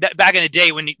back in the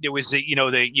day when there was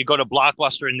you go to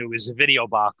Blockbuster and there was a video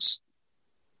box,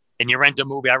 and you rent a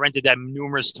movie. I rented that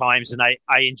numerous times, and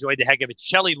I enjoyed the heck of it.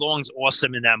 Shelley Long's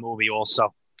awesome in that movie,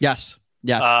 also. Yes.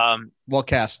 Well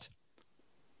cast.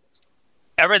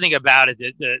 Everything about it,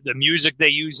 the music they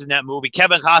use in that movie.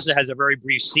 Kevin Costner has a very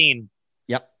brief scene.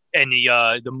 And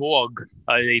the morgue,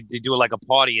 they do like a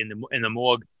party in the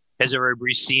morgue. Has a very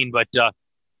brief scene, but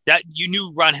that you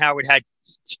knew Ron Howard had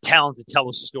talent to tell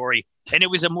a story, and it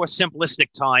was a more simplistic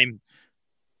time,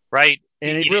 right?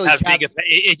 And it really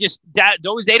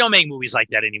they don't make movies like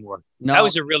that anymore. No, that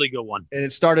was a really good one, and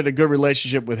it started a good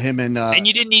relationship with him and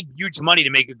you didn't need huge money to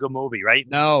make a good movie, right?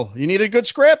 No, you needed a good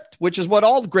script, which is what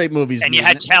all the great movies. And you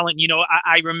had talent.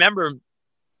 I remember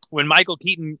when Michael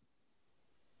Keaton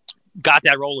got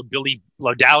that role of Billy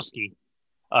Lodowski,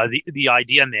 the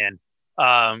idea man.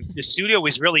 The studio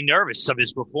was really nervous of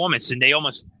his performance, and they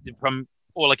almost, from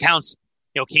all accounts,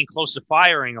 came close to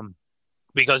firing him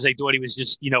because they thought he was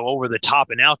just, over the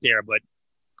top and out there. But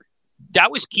that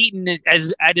was Keaton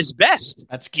at his best.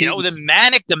 That's Keaton.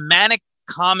 The manic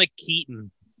comic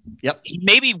Keaton. Yep. He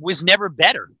maybe was never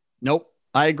better. Nope.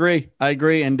 I agree.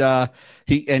 And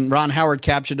Ron Howard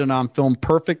captured it on film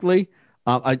perfectly.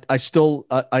 I still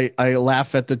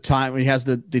laugh at the time when he has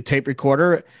the tape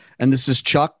recorder, and this is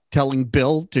Chuck telling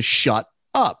Bill to shut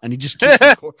up, and he just keeps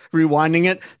rewinding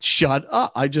it. Shut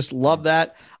up! I just love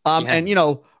that.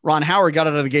 And Ron Howard got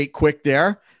out of the gate quick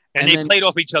there, and they played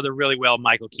off each other really well.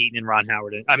 Michael Keaton and Ron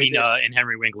Howard. And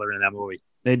Henry Winkler in that movie.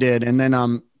 They did, and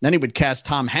then he would cast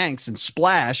Tom Hanks in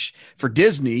Splash for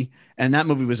Disney, and that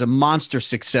movie was a monster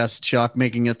success, Chuck,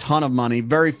 making a ton of money.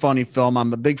 Very funny film.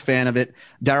 I'm a big fan of it.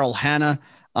 Daryl Hannah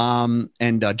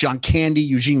and John Candy,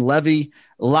 Eugene Levy,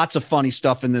 lots of funny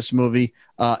stuff in this movie,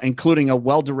 including a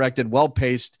well-directed,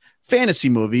 well-paced fantasy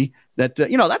movie that,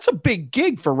 that's a big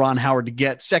gig for Ron Howard to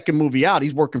get. Second movie out,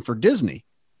 he's working for Disney.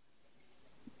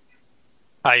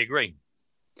 I agree.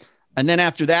 And then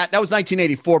after that was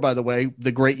 1984, by the way,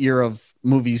 the great year of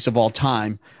movies of all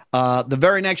time. The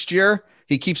very next year,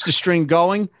 he keeps the string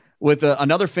going with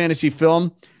another fantasy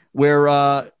film where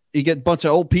you get a bunch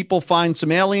of old people find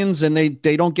some aliens and they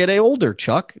don't get older,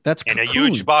 Chuck. That's a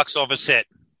huge box office hit.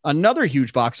 Another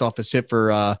huge box office hit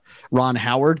for Ron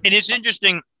Howard. And it's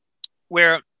interesting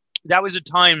where that was a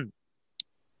time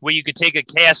where you could take a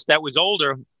cast that was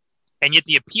older, and yet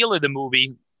the appeal of the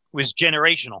movie was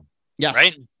generational. Yes.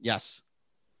 Right? Yes.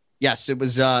 It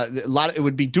was a lot. It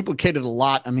would be duplicated a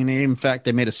lot. I mean, in fact,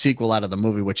 they made a sequel out of the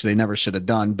movie, which they never should have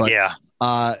done. But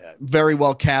very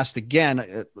well cast.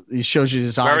 Again, it shows you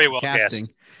his eye for casting.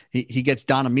 He gets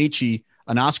Don Amici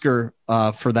an Oscar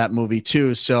for that movie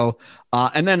too. So,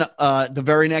 and then the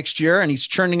very next year, and he's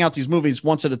churning out these movies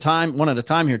one at a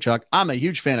time here, Chuck. I'm a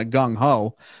huge fan of Gung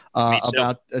Ho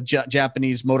about a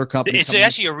Japanese motor company. It's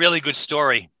actually a really good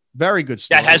story. Very good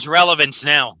story. That has relevance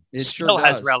now. It still sure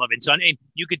has relevance. And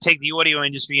you could take the audio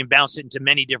industry and bounce it into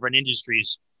many different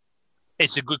industries.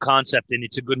 It's a good concept, and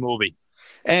it's a good movie.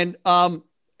 And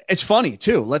it's funny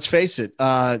too. Let's face it.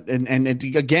 And it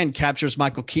again captures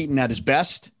Michael Keaton at his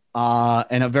best.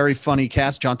 And a very funny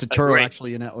cast. John Turturro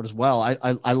actually in it as well.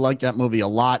 I like that movie a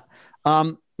lot.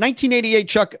 1988,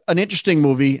 Chuck, an interesting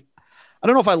movie. I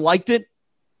don't know if I liked it.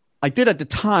 I did at the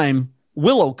time.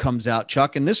 Willow comes out,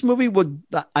 Chuck, and this movie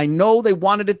I know they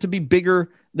wanted it to be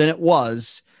bigger than it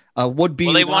was. They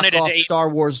wanted it to Star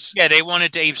Wars. Yeah, they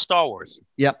wanted to ape Star Wars.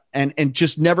 Yep, and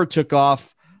just never took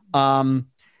off.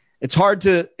 It's hard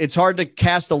to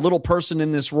cast a little person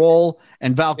in this role,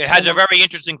 and Val. It has a very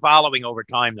interesting following over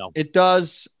time, though. It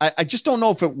does. I just don't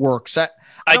know if it works. I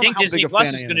think Disney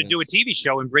Plus is going to do a TV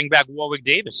show and bring back Warwick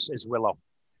Davis as Willow.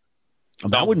 Well,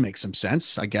 that would make some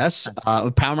sense, I guess.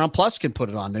 Paramount Plus can put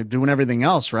it on. They're doing everything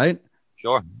else, right?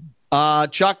 Sure.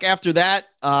 Chuck, after that,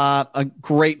 a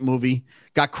great movie.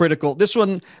 Got critical. This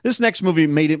next movie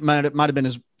might have been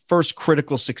his first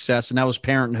critical success, and that was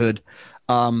Parenthood.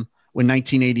 When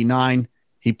 1989,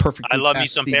 he perfectly. I love me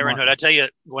some Steve Parenthood. Martin. I tell you,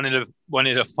 one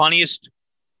of the funniest,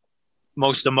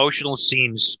 most emotional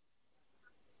scenes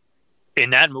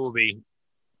in that movie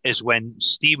is when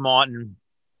Steve Martin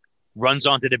runs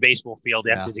onto the baseball field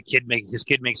after his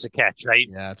kid makes a catch, right?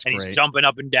 Yeah, that's and great. He's jumping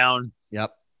up and down.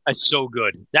 Yep. That's so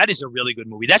good. That is a really good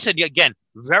movie. That's, again,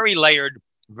 very layered,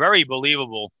 very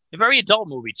believable, a very adult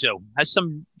movie, too. Has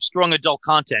some strong adult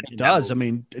content. It does. I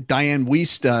mean, Diane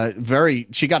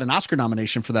Wiest, she got an Oscar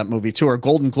nomination for that movie, too, or a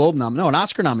Golden Globe an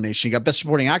Oscar nomination. She got Best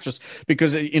Supporting Actress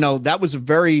because, that was a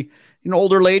very,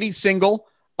 older lady, single.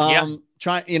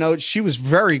 She was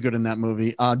very good in that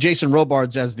movie. Jason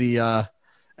Robards as the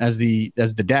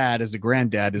dad, as the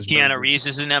granddad, is Keanu Reeves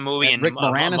is in that movie, and Rick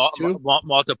Moranis too.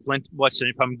 Martha Plimpton, what's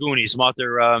it from Goonies?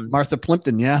 Martha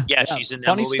Plimpton, yeah, she's in that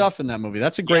funny movie. stuff in that movie.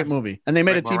 That's a great movie, and they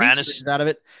made Rick a TV Moranis. series out of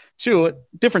it too. A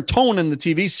different tone in the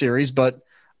TV series, but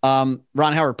Ron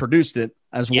Howard produced it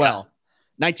as well.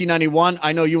 1991.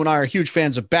 I know you and I are huge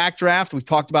fans of Backdraft. We've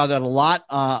talked about that a lot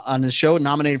on the show.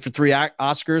 Nominated for 3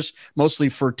 Oscars, mostly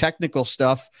for technical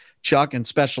stuff, Chuck, and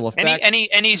special effects. And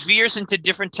he veers into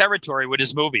different territory with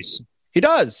his movies. He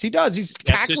does. He's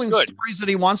tackling stories that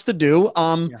he wants to do.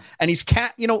 And he's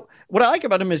what I like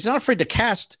about him is he's not afraid to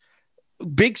cast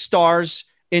big stars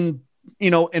in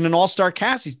an all-star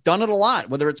cast. He's done it a lot,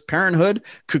 whether it's Parenthood,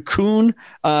 Cocoon,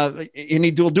 and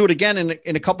he'll do it again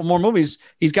in a couple more movies.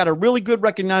 He's got a really good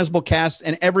recognizable cast,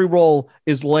 and every role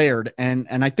is layered. And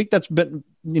I think that's been,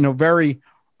 very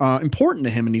important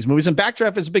to him in these movies. And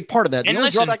Backdraft is a big part of that. The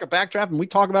only drawback of Backdraft, and we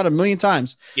talk about it a million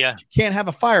times, you can't have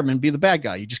a fireman be the bad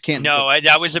guy. You just can't. No,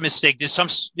 that was a mistake. There's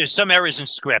some errors in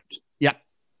script. Yep.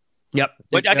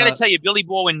 But I got to tell you, Billy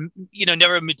Baldwin,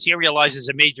 never materialized as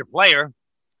a major player.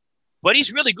 But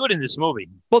he's really good in this movie.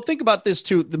 Well, think about this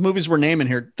too. The movies we're naming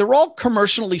here, they're all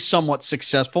commercially somewhat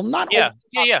successful. Not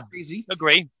crazy.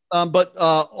 Agree. But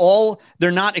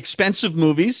they're not expensive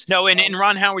movies. No, and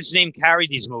Ron Howard's name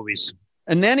carried these movies.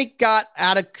 And then it got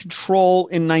out of control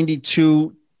in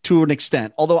 92 to an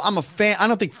extent. Although I'm a fan, I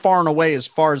don't think Far and Away is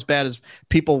far as bad as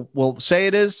people will say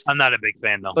it is. I'm not a big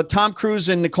fan though. But Tom Cruise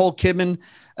and Nicole Kidman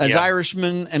as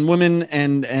Irishmen and women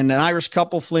and an Irish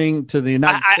couple fleeing to the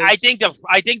United States.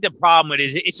 I think the problem with it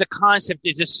is it's a concept,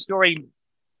 it's a story.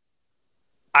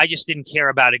 I just didn't care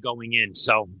about it going in,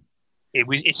 so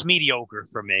it's mediocre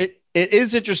for me. It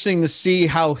is interesting to see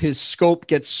how his scope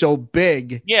gets so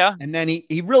big. Yeah, and then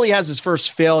he really has his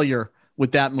first failure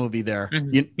with that movie there.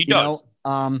 Mm-hmm. He does.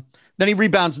 Then he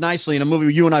rebounds nicely in a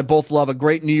movie you and I both love, a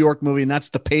great New York movie, and that's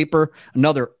The Paper.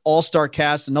 Another all-star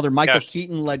cast, another Michael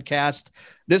Keaton-led cast.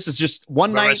 This is just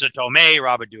one night. Marisa Tomei,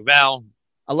 Robert Duvall.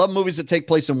 I love movies that take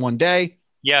place in one day.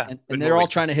 Yeah, and they're all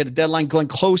trying to hit a deadline. Glenn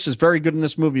Close is very good in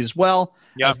this movie as well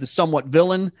as the somewhat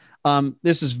villain.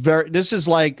 This is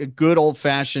like a good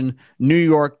old-fashioned New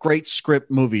York great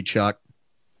script movie, Chuck.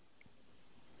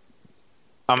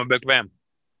 I'm a big fan.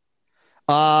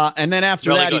 And then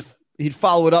after that, he'd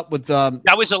follow it up with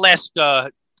that was the last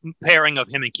pairing of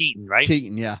him and Keaton, right?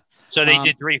 Keaton, yeah. So they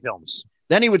did 3 films.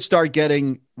 Then he would start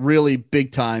getting really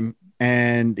big time,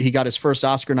 and he got his first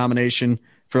Oscar nomination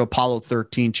for Apollo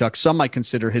 13. Chuck, some might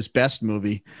consider his best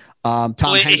movie. Hanks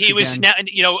he was now,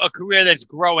 a career that's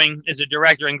growing as a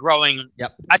director and growing.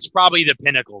 Yep, that's probably the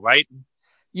pinnacle, right?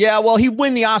 Yeah, well, he'd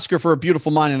win the Oscar for A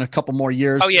Beautiful Mind in a couple more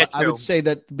years. Oh yeah, I would say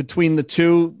that between the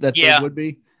two, that they would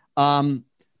be. But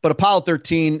Apollo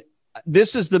 13.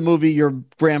 This is the movie your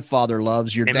grandfather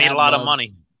loves. Your dad made a lot of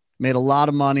money. Made a lot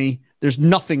of money. There's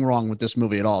nothing wrong with this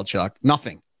movie at all, Chuck.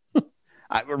 Nothing.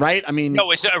 Right? I mean,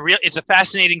 no. It's a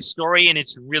fascinating story, and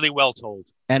it's really well told.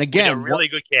 And again, a really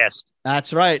good cast.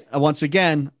 That's right. Once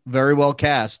again, very well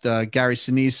cast. Gary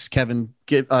Sinise,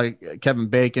 Kevin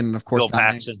Bacon, and of course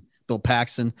Bill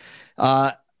Paxton.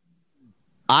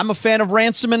 I'm a fan of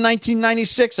Ransom in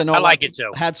 1996. I know I like it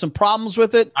too. Had some problems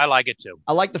with it. I like it too.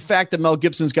 I like the fact that Mel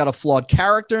Gibson's got a flawed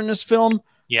character in this film.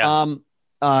 Yeah.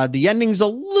 The ending's a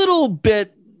little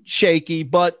bit shaky,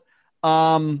 but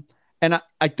and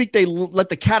I think they let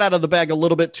the cat out of the bag a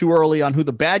little bit too early on who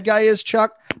the bad guy is,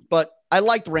 Chuck. But I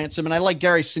liked Ransom, and I like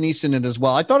Gary Sinise in it as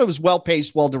well. I thought it was well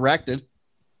paced, well directed.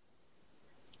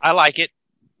 I like it.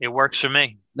 It works for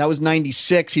me. That was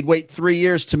 96. He'd wait 3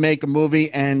 years to make a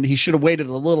movie, and he should have waited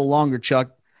a little longer,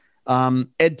 Chuck.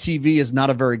 Ed TV is not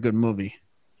a very good movie.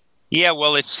 Yeah,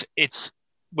 well, it's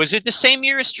was it the same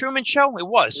year as Truman Show? It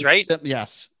was, right?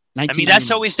 Yes. I mean,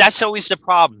 that's always the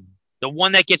problem. The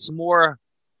one that gets more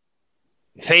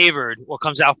favored or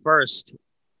comes out first.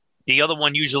 The other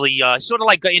one usually sort of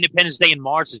like Independence Day and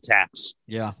Mars Attacks.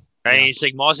 Yeah. Right? Yeah. It's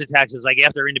like Mars Attacks is like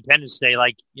after Independence Day,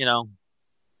 like,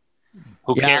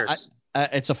 who cares?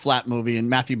 It's a flat movie, and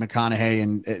Matthew McConaughey,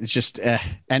 and it's just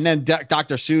and then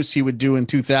Dr. Seuss he would do in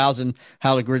 2000,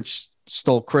 How the Grinch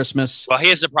Stole Christmas. Well,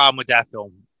 here's the problem with that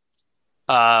film.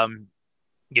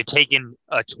 You're taking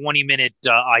a 20-minute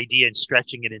idea and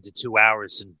stretching it into 2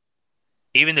 hours, and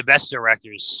even the best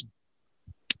directors.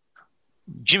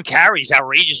 Jim Carrey's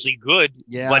outrageously good,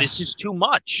 but it's just too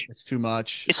much. It's too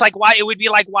much. It's like it would be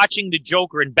like watching the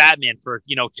Joker and Batman for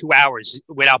 2 hours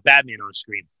without Batman on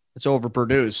screen. It's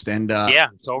overproduced, and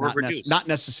it's overproduced. Not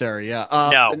necessary. Yeah.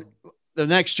 No. The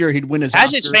next year he'd win his Has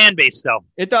Oscar. its fan base though.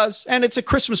 It does, and it's a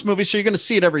Christmas movie, so you're going to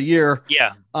see it every year.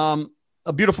 Yeah.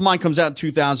 A Beautiful Mind comes out in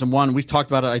 2001. We've talked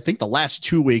about it, I think, the last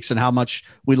 2 weeks and how much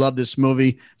we love this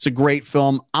movie. It's a great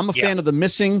film. I'm a fan of The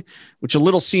Missing, which is a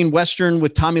little scene Western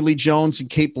with Tommy Lee Jones and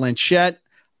Cate Blanchett.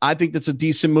 I think that's a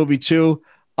decent movie too.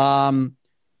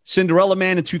 Cinderella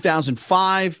Man in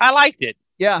 2005. I liked it.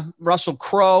 Yeah, Russell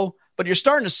Crowe. But you're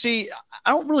starting to see, I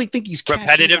don't really think he's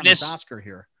cashing in on his Oscar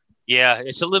here. Yeah,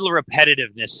 it's a little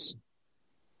repetitiveness.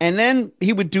 And then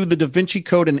he would do the Da Vinci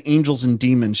Code and Angels and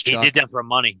Demons, Chuck. He did that for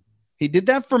money. He did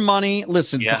that for money.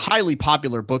 Listen, it's a highly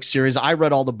popular book series. I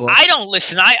read all the books. I don't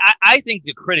listen. I think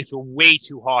the critics were way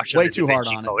too harsh. Way too hard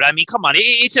on it. I mean, come on.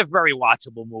 It's a very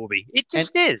watchable movie. It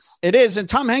just is. It is. And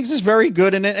Tom Hanks is very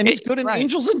good in it. And he's good in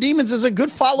Angels and Demons is a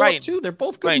good follow-up too. They're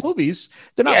both good movies.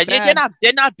 They're not bad.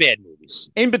 They're not bad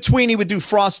movies. In between, he would do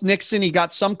Frost Nixon. He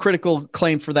got some critical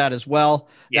acclaim for that as well.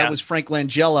 Yeah. That was Frank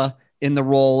Langella in the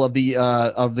role of the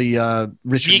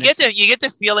Richard Nixon. You get the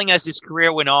feeling as his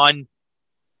career went on,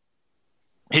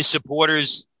 his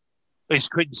supporters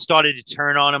started to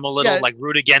turn on him a little, like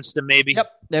root against him maybe.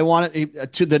 Yep. They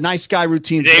wanted to the nice guy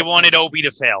routines. They wanted Opie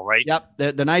to fail, right? Yep.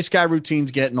 The nice guy routine's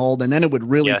getting old, and then it would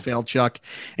really fail, Chuck,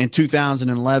 in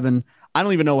 2011. I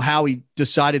don't even know how he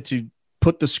decided to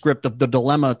put the script of The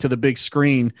Dilemma to the big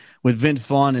screen with Vince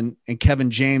Vaughn and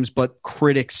Kevin James, but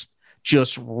critics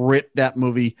just ripped that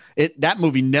movie. That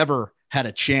movie never had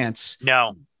a chance.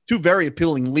 No. 2 very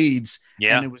appealing leads,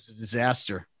 and it was a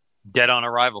disaster. Dead on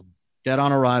Arrival.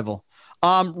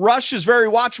 Rush is very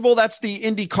watchable. That's the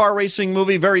Indy car racing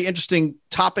movie. Very interesting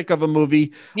topic of a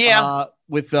movie. Yeah.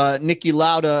 With Niki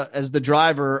Lauda as the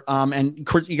driver. And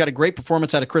you got a great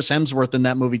performance out of Chris Hemsworth in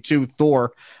that movie too,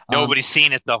 Thor. Nobody's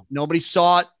seen it though. Nobody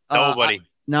saw it. Nobody.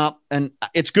 No, and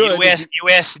it's good. You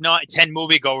ask 10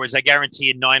 moviegoers, I guarantee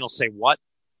you 9 will say what?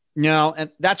 No,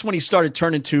 and that's when he started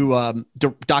turning to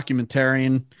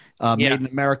documentarian. Made in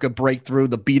America Breakthrough,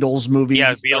 the Beatles movie.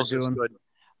 Yeah, Beatles is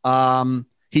good.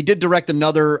 He did direct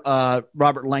another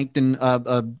Robert Langdon,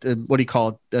 what do you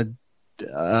call it?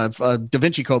 Da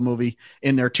Vinci Code movie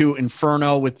in there too,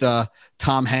 Inferno with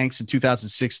Tom Hanks in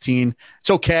 2016.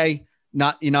 It's okay.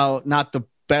 Not the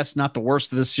best, not the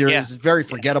worst of the series. It's very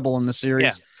forgettable in the series.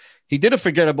 Yeah. He did a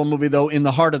forgettable movie, though, In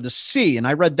the Heart of the Sea, and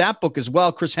I read that book as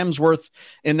well. Chris Hemsworth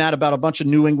in that about a bunch of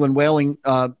New England whaling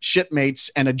shipmates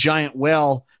and a giant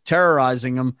whale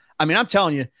terrorizing them. I mean, I'm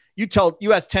telling you,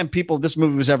 you ask 10 people if this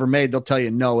movie was ever made, they'll tell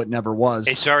you no, it never was.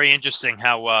 It's very interesting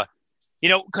how,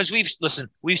 because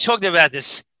we've talked about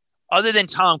this. Other than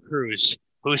Tom Cruise,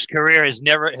 whose career has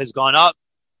gone up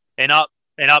and up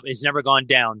and up, has never gone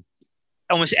down.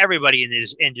 Almost everybody in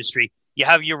this industry. You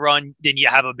have your run, then you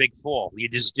have a big fall. You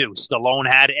just do.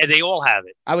 Stallone had it, and they all have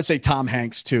it. I would say Tom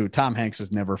Hanks, too. Tom Hanks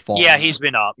has never fallen. Yeah, he's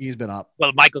been up.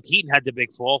 Well, Michael Keaton had the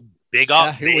big fall. Big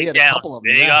up, big down.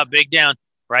 Big up, big down.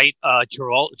 Right?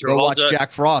 Travolta. Go watch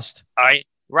Jack Frost. All right.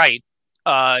 Right.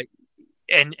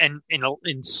 And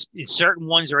certain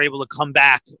ones are able to come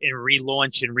back and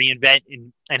relaunch and reinvent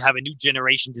and have a new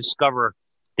generation discover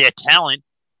their talent.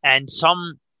 And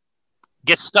some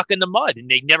get stuck in the mud and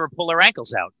they never pull their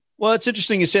ankles out. Well, it's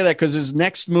interesting you say that because his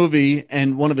next movie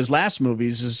and one of his last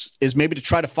movies is maybe to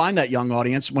try to find that young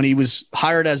audience when he was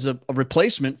hired as a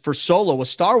replacement for Solo, a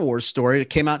Star Wars story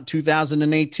that came out in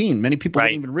 2018. Many people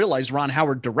didn't even realize Ron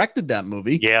Howard directed that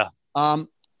movie. Yeah.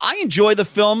 I enjoy the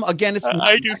film. Again, it's not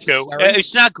I do too.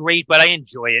 It's not great, but I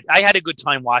enjoy it. I had a good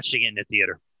time watching it in the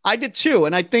theater. I did too.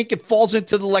 And I think it falls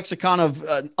into the lexicon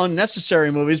of unnecessary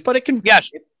movies, but it can.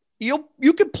 Yes.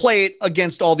 You could play it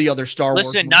against all the other Star Wars.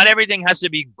 Listen, not everything has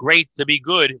to be great to be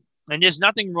good, and there's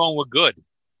nothing wrong with good.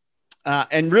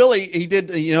 And really, he did,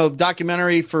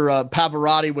 documentary for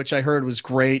Pavarotti, which I heard was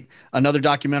great. Another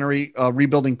documentary,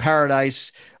 Rebuilding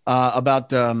Paradise, about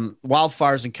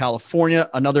wildfires in California.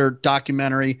 Another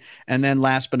documentary, and then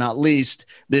last but not least,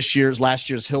 last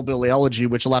year's Hillbilly Elegy,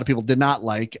 which a lot of people did not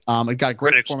like. It got a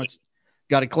great performance.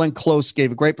 Got it. Glenn Close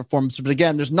gave a great performance, but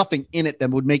again, there's nothing in it that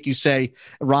would make you say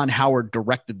Ron Howard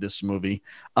directed this movie.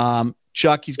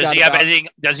 Chuck, does he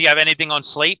have anything on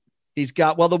slate? He's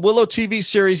got the Willow TV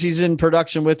series he's in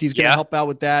production with. He's going to help out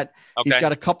with that. Okay. He's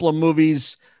got a couple of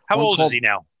movies. How old is he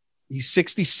now? He's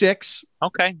 66.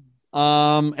 Okay.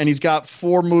 And he's got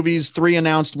 4 movies, 3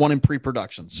 announced, 1 in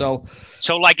pre-production. So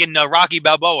like in Rocky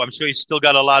Balboa, I'm sure he's still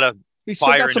got a lot of fire. He's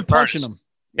still got some punch in him.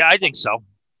 Yeah, I think so.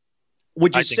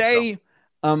 Would you say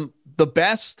the the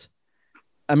best.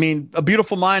 I mean, A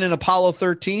Beautiful Mind and Apollo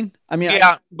 13. I mean,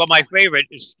 but my favorite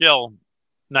is still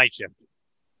Night Shift.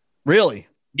 Really?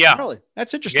 Yeah. Really?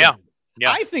 That's interesting. Yeah.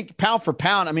 I think pound for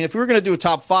pound, I mean, if we were going to do a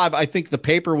top 5, I think The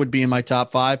Paper would be in my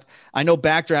top 5. I know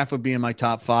Backdraft would be in my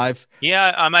top 5.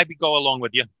 Yeah, I might go along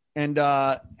with you. And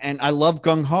I love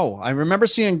Gung Ho. I remember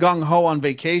seeing Gung Ho on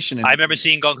vacation. I remember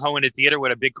seeing Gung Ho in the theater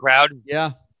with a big crowd.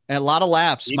 Yeah, and a lot of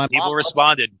laughs. People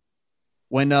responded.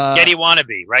 When Getty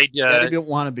Wannabe, right? Getty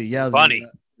Wannabe, yeah. Funny.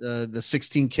 The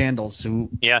 16 Candles, who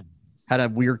had a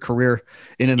weird career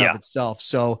in and of itself.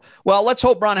 So, well, let's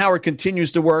hope Ron Howard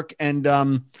continues to work. And,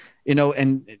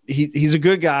 and he's a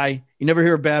good guy. You never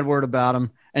hear a bad word about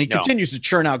him. And he continues to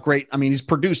churn out great. I mean, he's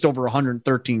produced over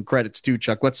 113 credits too,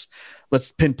 Chuck.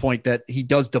 Let's pinpoint that he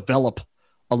does develop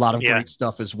a lot of great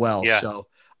stuff as well. Yeah. So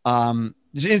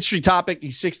it's an industry topic.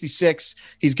 He's 66.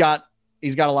 He's got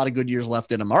a lot of good years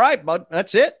left in him. All right, bud.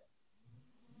 That's it.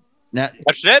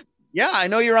 That's it. Yeah, I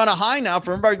know you're on a high now.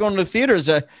 For everybody going to the theaters,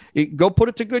 go put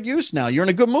it to good use now. You're in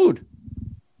a good mood.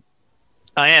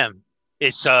 I am.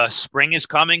 It's spring is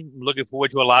coming. I'm looking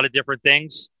forward to a lot of different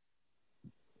things.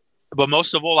 But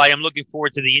most of all, I am looking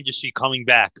forward to the industry coming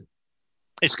back.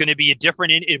 It's going to be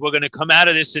we're going to come out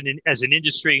of this as an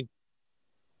industry.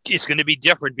 It's going to be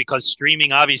different because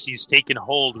streaming obviously has taken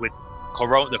hold with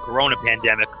the corona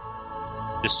pandemic.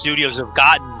 The studios have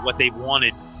gotten what they've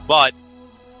wanted, but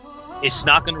it's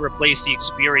not going to replace the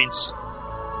experience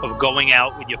of going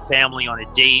out with your family on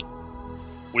a date,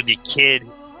 with your kid,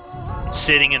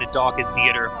 sitting in a darkened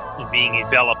theater and being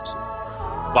enveloped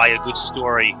by a good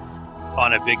story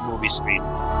on a big movie screen.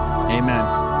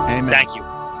 Amen. Thank you.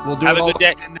 We'll do Have it a all good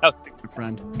day, my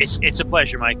friend. It's a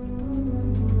pleasure, Mike.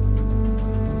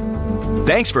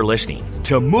 Thanks for listening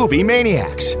to Movie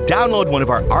Maniacs. Download one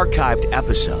of our archived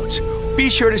episodes.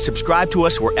 Be sure to subscribe to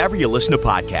us wherever you listen to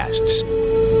podcasts.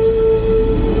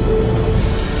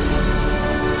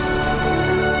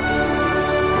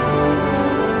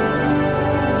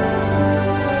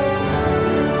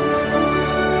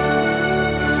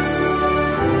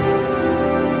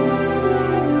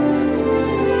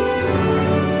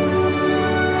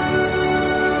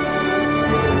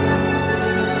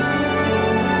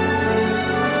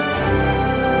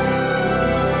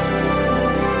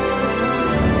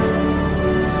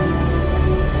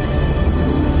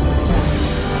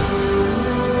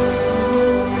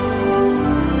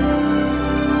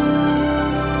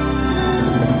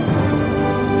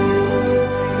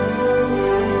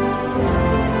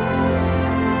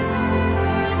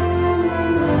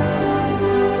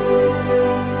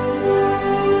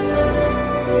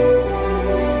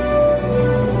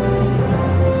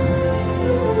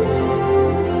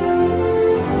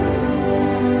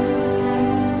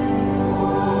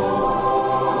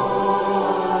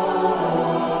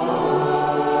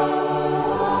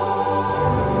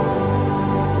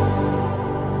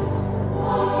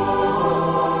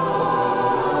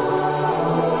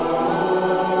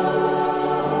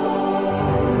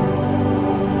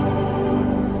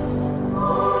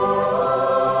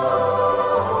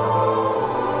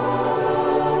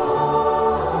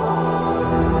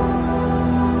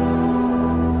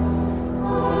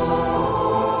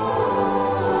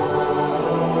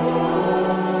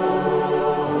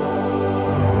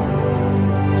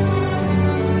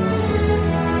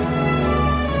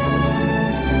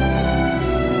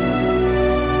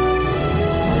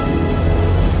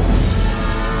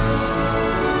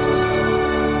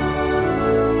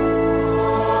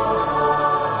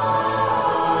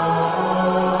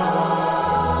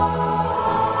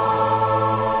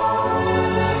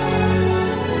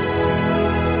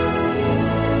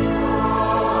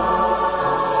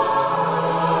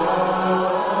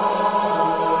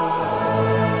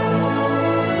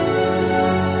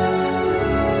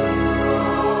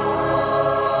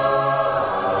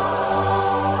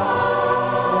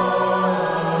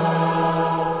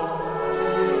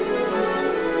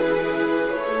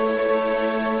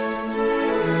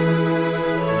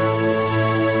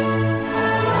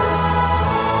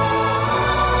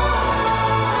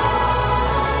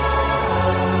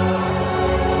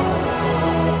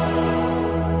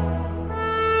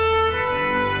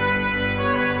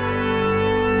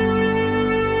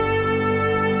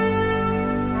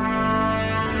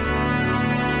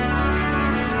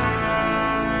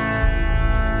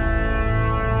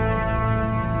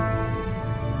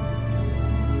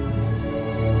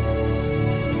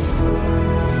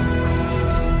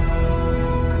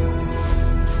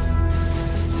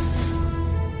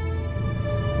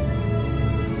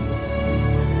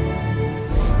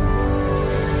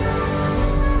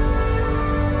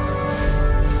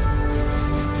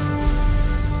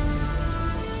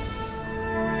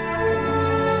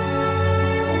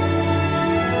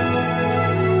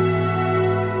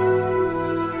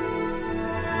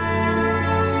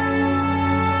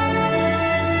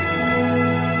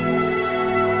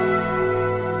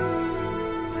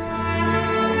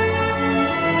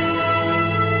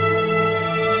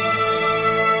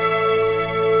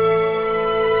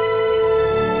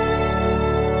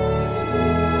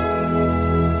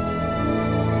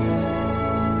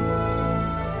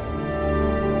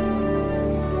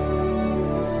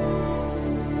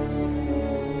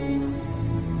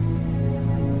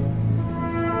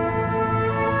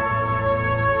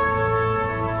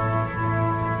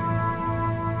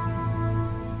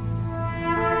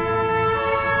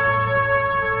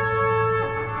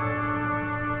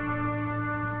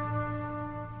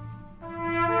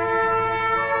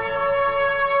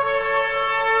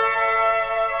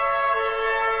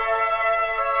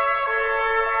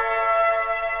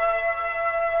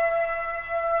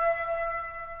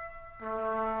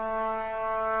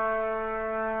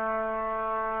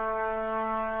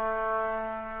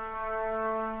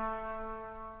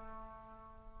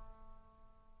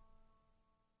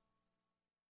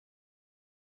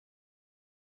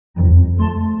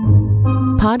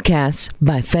 Podcasts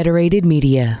by Federated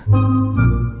Media.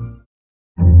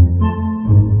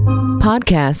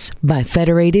 Podcasts by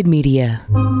Federated Media.